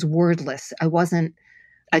obsessive and it was wordless. I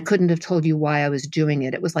couldn't have told you why I was doing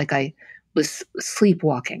it. It was like I was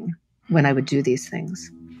sleepwalking when I would do these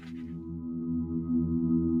things.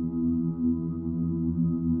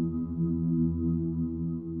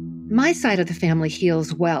 My side of the family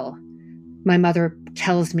heals well. My mother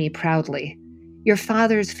tells me proudly, Your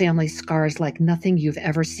father's family scars like nothing you've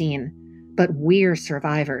ever seen, but we're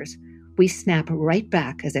survivors. We snap right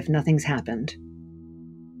back as if nothing's happened.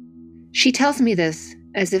 She tells me this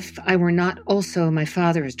as if I were not also my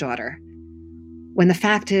father's daughter, when the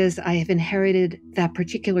fact is I have inherited that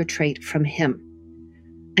particular trait from him.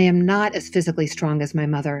 I am not as physically strong as my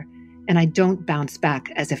mother, and I don't bounce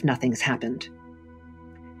back as if nothing's happened.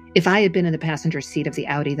 If I had been in the passenger seat of the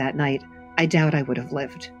Audi that night, I doubt I would have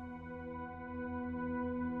lived.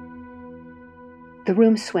 The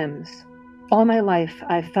room swims. All my life,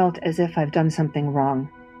 I've felt as if I've done something wrong.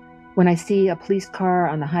 When I see a police car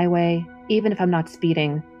on the highway, even if I'm not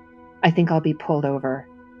speeding, I think I'll be pulled over.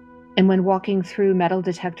 And when walking through metal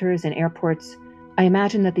detectors in airports, I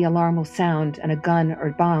imagine that the alarm will sound and a gun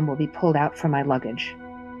or bomb will be pulled out from my luggage.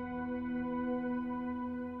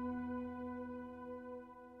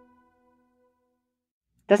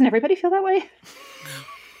 Doesn't everybody feel that way?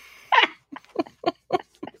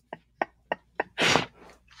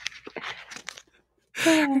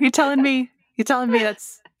 Are you telling me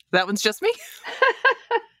that one's just me?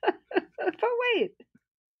 But wait.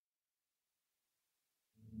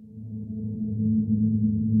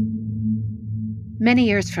 Many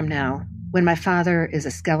years from now, when my father is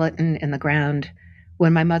a skeleton in the ground,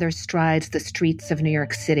 when my mother strides the streets of New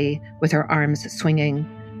York City with her arms swinging,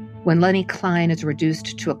 when Lenny Klein is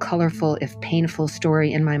reduced to a colorful, if painful,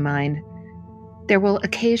 story in my mind, there will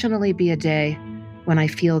occasionally be a day when I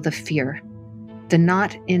feel the fear. The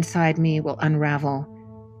knot inside me will unravel,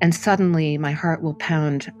 and suddenly my heart will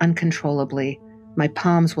pound uncontrollably, my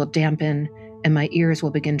palms will dampen, and my ears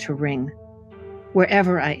will begin to ring.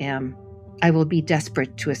 Wherever I am, I will be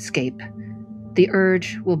desperate to escape. The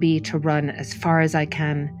urge will be to run as far as I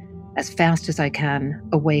can, as fast as I can,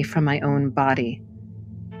 away from my own body.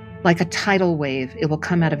 Like a tidal wave, it will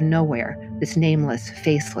come out of nowhere, this nameless,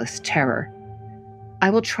 faceless terror. I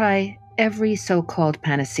will try every so-called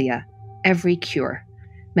panacea, every cure,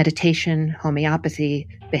 meditation, homeopathy,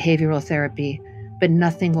 behavioral therapy, but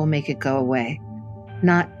nothing will make it go away.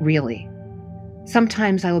 Not really.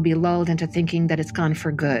 Sometimes I will be lulled into thinking that it's gone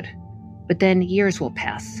for good, but then years will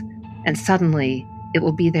pass, and suddenly it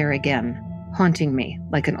will be there again, haunting me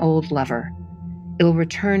like an old lover. It will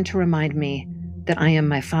return to remind me that I am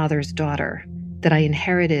my father's daughter, that I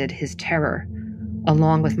inherited his terror,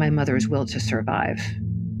 along with my mother's will to survive.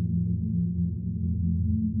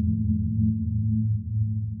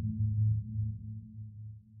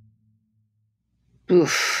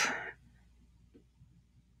 Oof.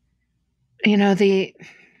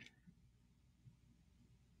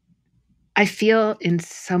 I feel in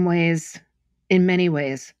some ways, in many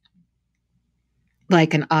ways,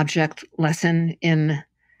 like an object lesson in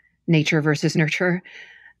nature versus nurture.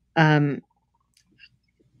 And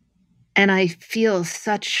I feel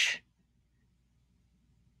such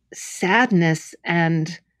sadness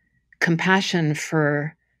and compassion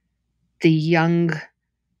for the young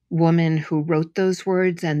woman who wrote those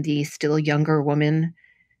words and the still younger woman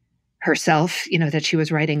herself, that she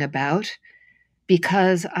was writing about,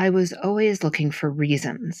 because I was always looking for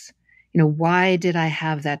reasons. Why did I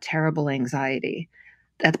have that terrible anxiety?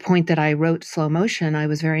 At the point that I wrote Slow Motion, I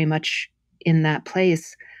was very much in that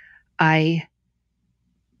place. I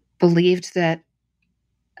believed that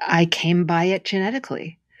I came by it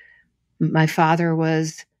genetically. My father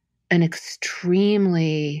was an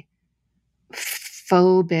extremely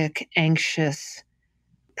phobic, anxious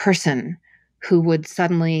person who would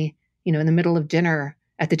suddenly, in the middle of dinner,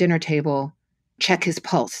 at the dinner table, check his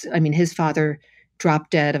pulse. I mean, his father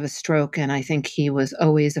dropped dead of a stroke, and I think he was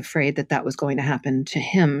always afraid that that was going to happen to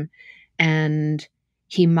him. And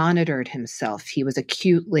he monitored himself. He was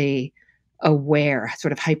acutely aware,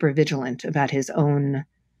 sort of hypervigilant about his own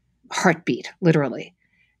heartbeat, literally.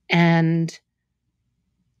 And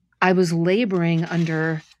I was laboring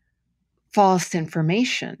under false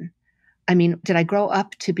information. I mean, did I grow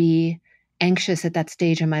up to be anxious at that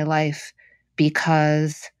stage in my life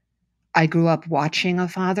because I grew up watching a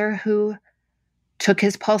father who took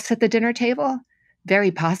his pulse at the dinner table?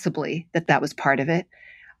 Very possibly that was part of it.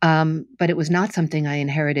 But it was not something I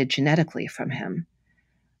inherited genetically from him.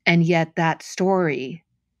 And yet that story,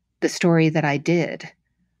 the story that I did,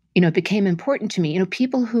 it became important to me.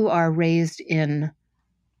 People who are raised in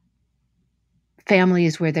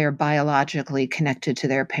families where they're biologically connected to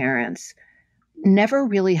their parents never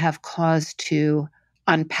really have cause to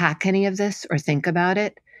unpack any of this or think about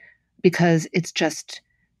it, because it's just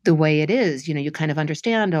the way it is. You kind of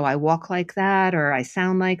understand, oh, I walk like that, or I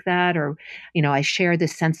sound like that, or, I share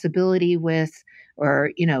this sensibility with, or,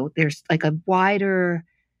 there's like a wider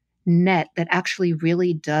net that actually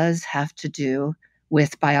really does have to do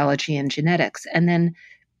with biology and genetics. And then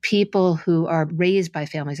people who are raised by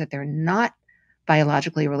families that they're not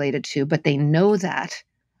biologically related to, but they know that,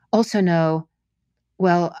 also know,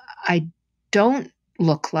 well, I don't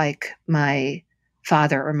look like my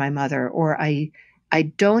father or my mother, or I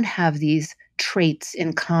don't have these traits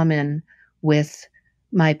in common with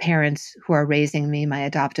my parents who are raising me, my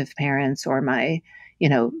adoptive parents or my, you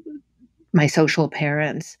know, my social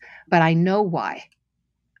parents, but I know why.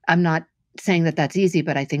 I'm not saying that that's easy,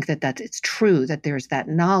 but I think that it's true that there's that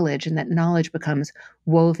knowledge, and that knowledge becomes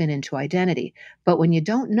woven into identity. But when you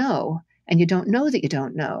don't know, and you don't know that you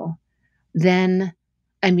don't know, then,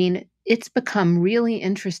 I mean, it's become really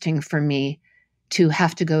interesting for me to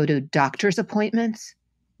have to go to doctor's appointments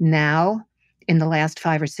now in the last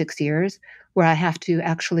 5 or 6 years, where I have to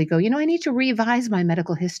actually go, I need to revise my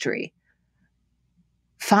medical history.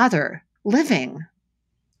 Father, living,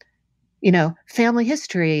 family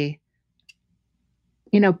history,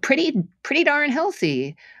 pretty darn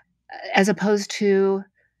healthy, as opposed to,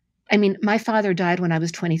 my father died when I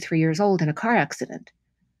was 23 years old in a car accident,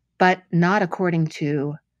 but not according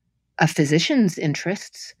to a physician's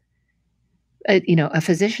interests. A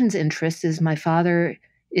physician's interest is my father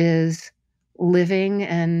is living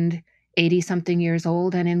and 80 something years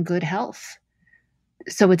old and in good health.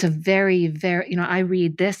 So it's a very, very, I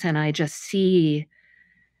read this and I just see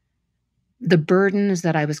the burdens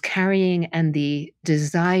that I was carrying and the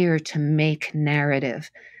desire to make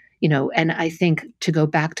narrative, and I think, to go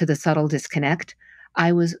back to the subtle disconnect,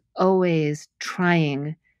 I was always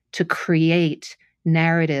trying to create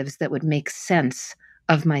narratives that would make sense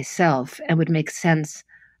of myself and would make sense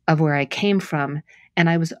of where I came from. And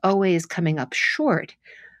I was always coming up short,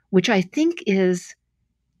 which I think is,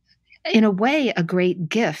 in a way, a great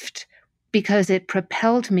gift, because it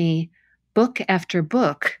propelled me book after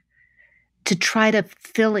book to try to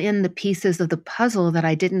fill in the pieces of the puzzle that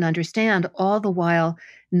I didn't understand, all the while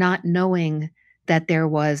not knowing that there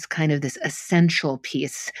was kind of this essential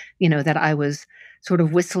piece, that I was sort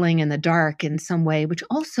of whistling in the dark in some way, which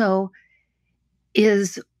also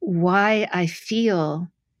is why I feel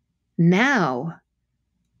now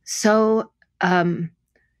so,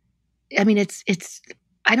 it's,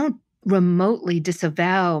 I don't remotely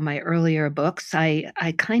disavow my earlier books. I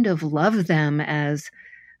kind of love them as,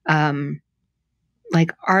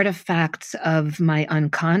 like artifacts of my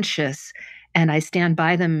unconscious, and I stand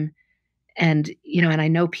by them, and and I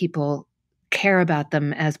know people care about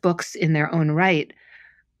them as books in their own right,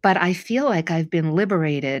 but I feel like I've been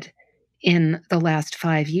liberated in the last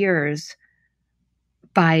 5 years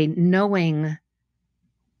by knowing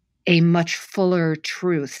a much fuller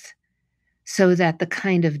truth, so that the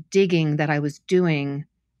kind of digging that I was doing,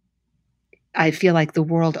 I feel like the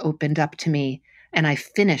world opened up to me, and I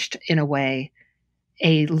finished, in a way,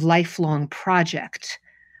 a lifelong project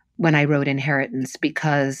when I wrote Inheritance,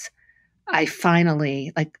 because I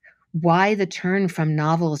finally, like, why the turn from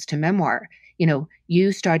novels to memoir?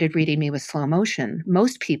 You started reading me with Slow Motion.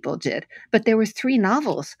 Most people did, but there were 3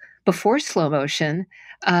 novels before Slow Motion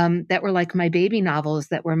that were like my baby novels,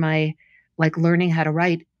 that were my, like, learning how to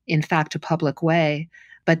write, in fact, a public way.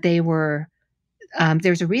 But they were,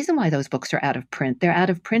 there's a reason why those books are out of print. They're out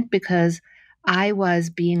of print because I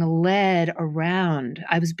was being led around.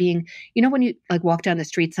 I was being, when you, like, walk down the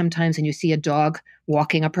street sometimes and you see a dog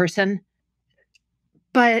walking a person,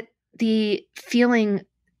 but the feeling,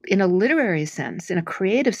 in a literary sense, in a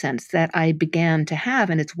creative sense, that I began to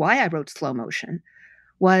have, and it's why I wrote Slow Motion,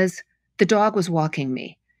 was the dog was walking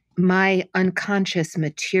me. My unconscious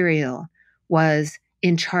material was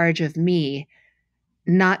in charge of me,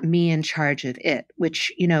 not me in charge of it,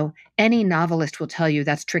 which, any novelist will tell you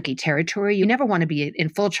that's tricky territory. You never want to be in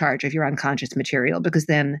full charge of your unconscious material, because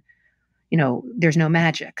then, there's no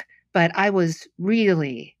magic. But I was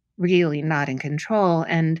really, really not in control.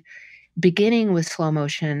 And beginning with Slow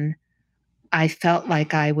Motion, I felt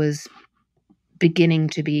like I was beginning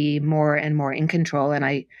to be more and more in control. And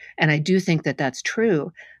I do think that that's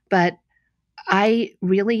true. But I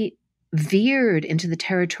really veered into the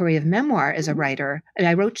territory of memoir as a writer. And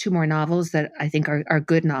I wrote 2 more novels that I think are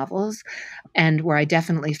good novels, and where I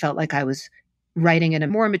definitely felt like I was writing in a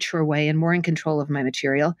more mature way and more in control of my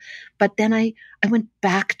material. But then I went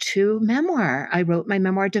back to memoir. I wrote my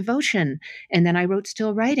memoir Devotion, and then I wrote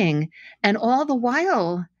Still Writing. And all the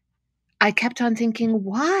while, I kept on thinking,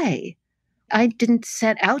 why? I didn't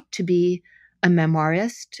set out to be a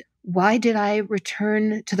memoirist. Why did I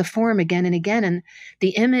return to the form again and again? And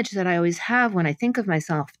the image that I always have when I think of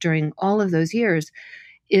myself during all of those years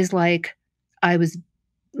is like I was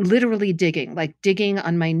literally digging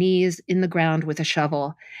on my knees in the ground with a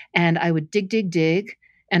shovel. And I would dig, dig, dig,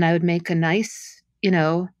 and I would make a nice,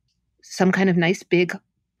 some kind of nice big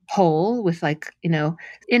hole with like,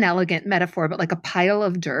 inelegant metaphor, but like a pile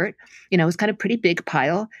of dirt. It was kind of pretty big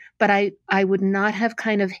pile, but I would not have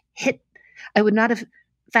I would not have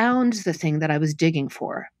found the thing that I was digging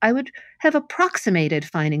for. I would have approximated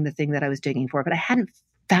finding the thing that I was digging for, but I hadn't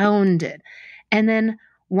found it. And then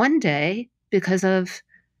one day, because of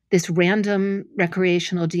this random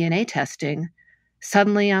recreational DNA testing,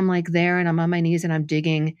 suddenly I'm like there and I'm on my knees and I'm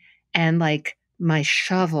digging, and like my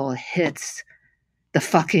shovel hits the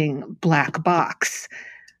fucking black box.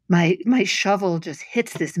 My shovel just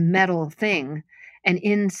hits this metal thing, and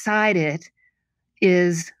inside it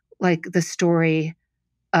is like the story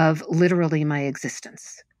of literally my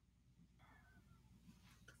existence.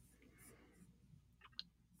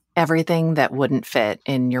 Everything that wouldn't fit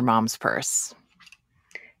in your mom's purse.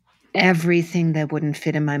 Everything that wouldn't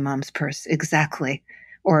fit in my mom's purse, exactly.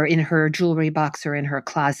 Or in her jewelry box, or in her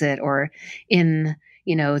closet, or in,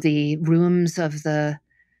 the rooms of the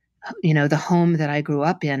home that I grew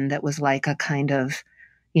up in, that was like a kind of,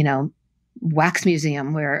 wax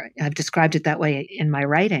museum, where I've described it that way in my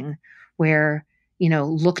writing, where,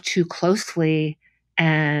 look too closely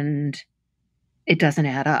and it doesn't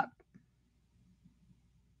add up,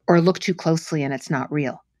 or look too closely and it's not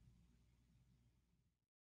real.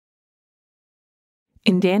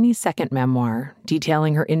 In Danny's second memoir,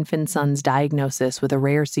 detailing her infant son's diagnosis with a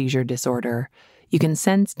rare seizure disorder, you can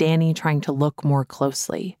sense Danny trying to look more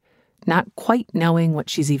closely, not quite knowing what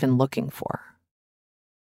she's even looking for.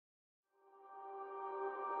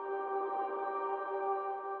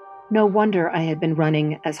 No wonder I had been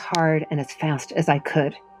running as hard and as fast as I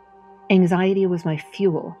could. Anxiety was my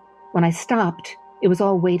fuel. When I stopped, it was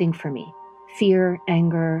all waiting for me. Fear,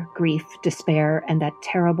 anger, grief, despair, and that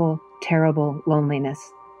terrible, terrible loneliness.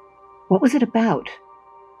 What was it about?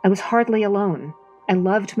 I was hardly alone. I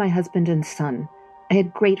loved my husband and son. I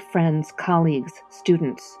had great friends, colleagues,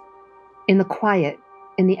 students. In the quiet,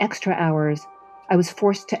 in the extra hours, I was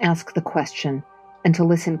forced to ask the question and to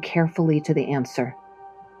listen carefully to the answer.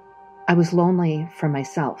 I was lonely for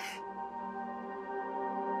myself.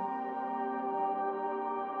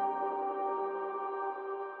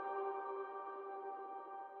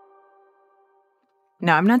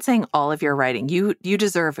 Now, I'm not saying all of your writing. You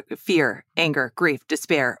deserve fear, anger, grief,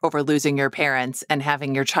 despair over losing your parents and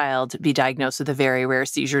having your child be diagnosed with a very rare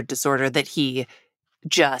seizure disorder that he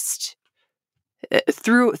just,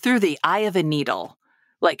 through the eye of a needle,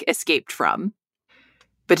 like escaped from.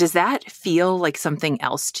 But does that feel like something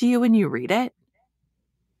else to you when you read it?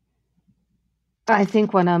 I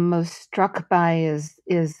think what I'm most struck by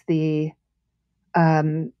is the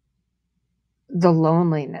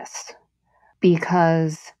loneliness,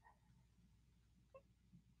 because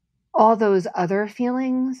all those other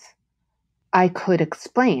feelings I could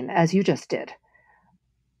explain, as you just did.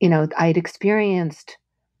 I'd experienced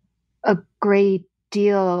a great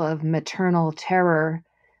deal of maternal terror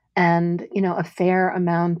and, a fair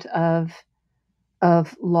amount of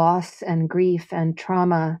loss and grief and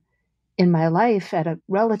trauma in my life at a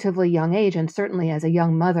relatively young age. And certainly as a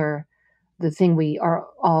young mother, the thing we are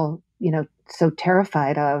all, so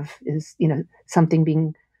terrified of is, something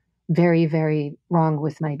being very, very wrong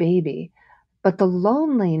with my baby. But the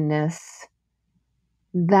loneliness,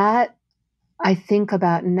 that I think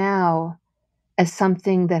about now as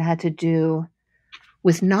something that had to do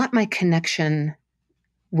with not my connection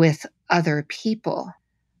with other people,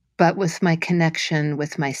 but with my connection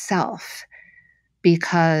with myself.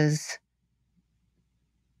 Because,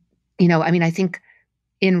 I think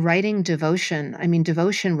in writing devotion,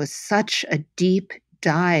 devotion was such a deep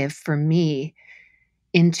dive for me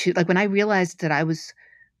into, like, when I realized that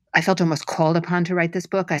I felt almost called upon to write this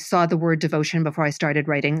book. I saw the word devotion before I started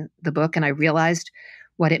writing the book, and I realized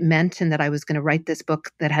what it meant, and that I was going to write this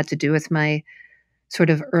book that had to do with my sort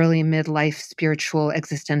of early midlife spiritual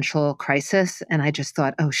existential crisis. And I just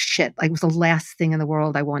thought, oh shit, like, it was the last thing in the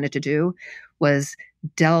world I wanted to do, was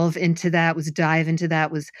dive into that,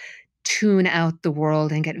 was tune out the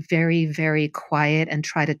world and get very, very quiet and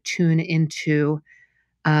try to tune into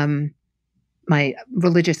my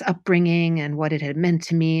religious upbringing and what it had meant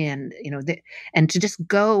to me, and and to just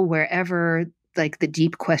go wherever like the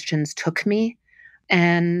deep questions took me.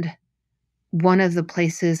 And one of the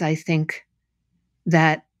places I think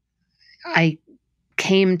that I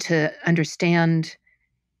came to understand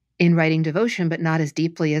in writing devotion, but not as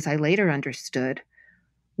deeply as I later understood,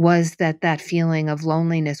 was that feeling of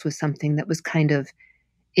loneliness was something that was kind of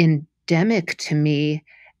endemic to me.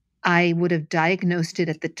 I would have diagnosed it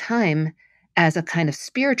at the time as a kind of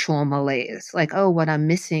spiritual malaise, like, oh, what I'm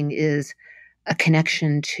missing is a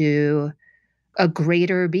connection to a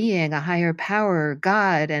greater being, a higher power,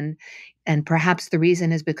 God. And perhaps the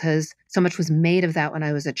reason is because so much was made of that when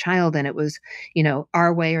I was a child, and it was,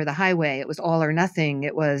 our way or the highway. It was all or nothing.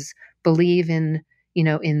 It was believe in,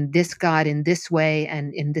 in this God in this way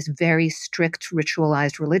and in this very strict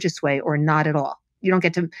ritualized religious way, or not at all. You don't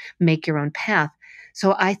get to make your own path.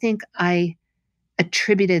 So I think I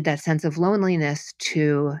attributed that sense of loneliness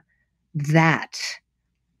to that.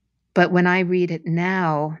 But when I read it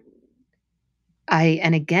now,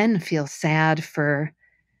 and again feel sad for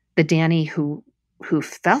the Danny who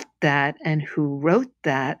felt that and who wrote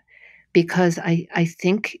that, because I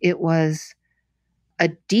think it was a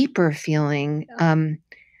deeper feeling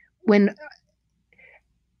when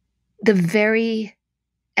the very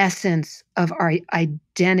essence of our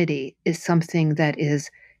identity is something that is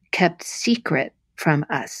kept secret from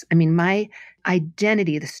us. I mean, my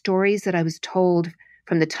identity, the stories that I was told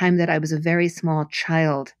from the time that I was a very small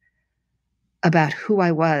child about who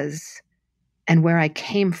I was and where I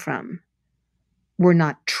came from, were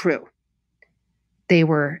not true. They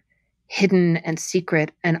were hidden and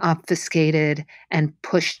secret and obfuscated and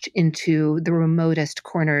pushed into the remotest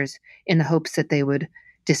corners in the hopes that they would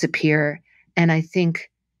disappear. And I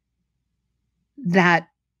think that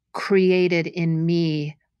created in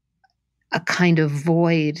me a kind of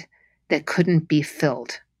void that couldn't be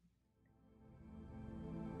filled.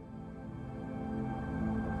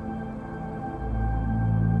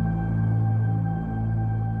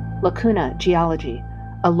 Lacuna, geology,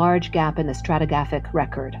 a large gap in the stratigraphic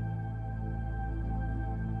record.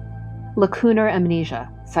 Lacunar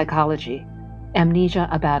amnesia, psychology, amnesia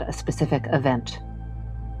about a specific event.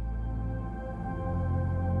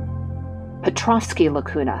 Petrovsky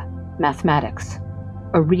lacuna, mathematics,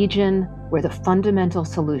 a region where the fundamental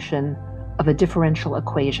solution of a differential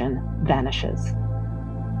equation vanishes.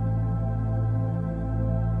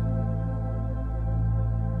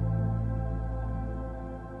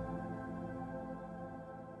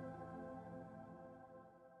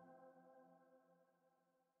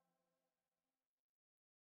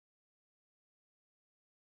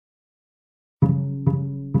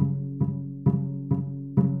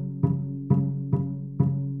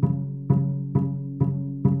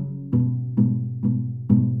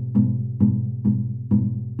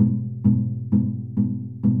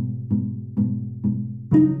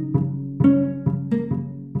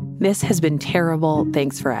 This has been terrible.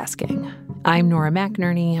 Thanks for asking. I'm Nora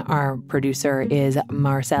McInerney. Our producer is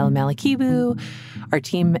Marcel Malakibu. Our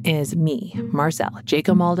team is me, Marcel,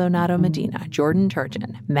 Jacob Maldonado Medina, Jordan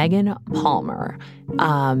Turgeon, Megan Palmer.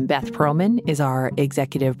 Beth Perlman is our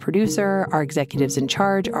executive producer. Our executives in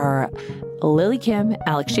charge are Lily Kim,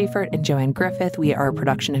 Alex Schaefert, and Joanne Griffith. We are a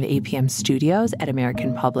production of APM Studios at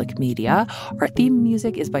American Public Media. Our theme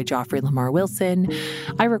music is by Joffrey Lamar Wilson.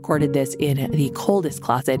 I recorded this in the coldest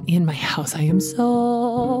closet in my house. I am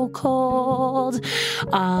so cold.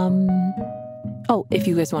 If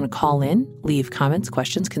you guys want to call in, leave comments,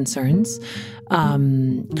 questions, concerns,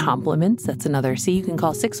 compliments, that's another C. You can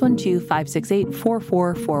call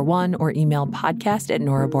 612-568-4441 or email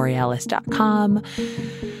podcast@noraborealis.com.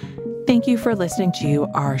 Thank you for listening to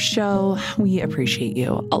our show. We appreciate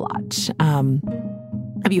you a lot.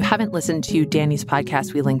 If you haven't listened to Danny's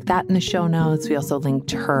podcast, we link that in the show notes. We also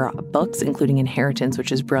linked her books, including Inheritance,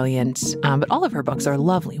 which is brilliant. But all of her books are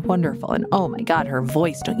lovely, wonderful. And oh my God, her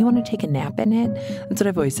voice. Don't you want to take a nap in it? That's what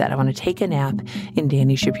I've always said. I want to take a nap in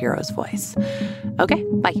Danny Shapiro's voice. Okay,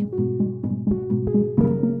 bye.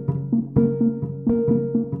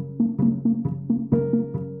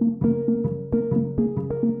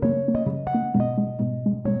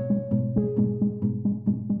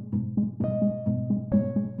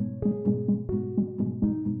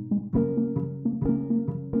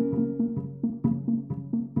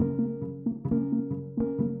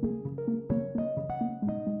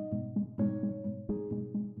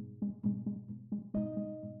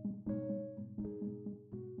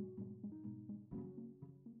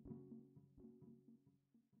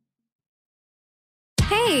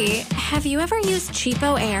 Hey, have you ever used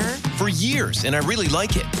Cheapo Air? For years, and I really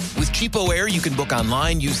like it. With Cheapo Air, you can book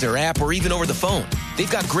online, use their app, or even over the phone. They've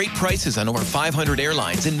got great prices on over 500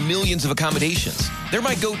 airlines and millions of accommodations. They're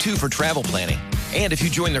my go-to for travel planning. And if you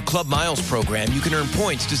join their Club Miles program, you can earn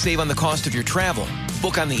points to save on the cost of your travel.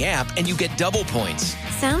 Book on the app, and you get double points.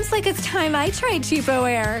 Sounds like it's time I tried Cheapo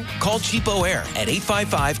Air. Call Cheapo Air at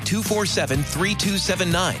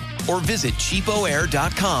 855-247-3279 or visit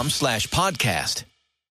cheapoair.com/podcast.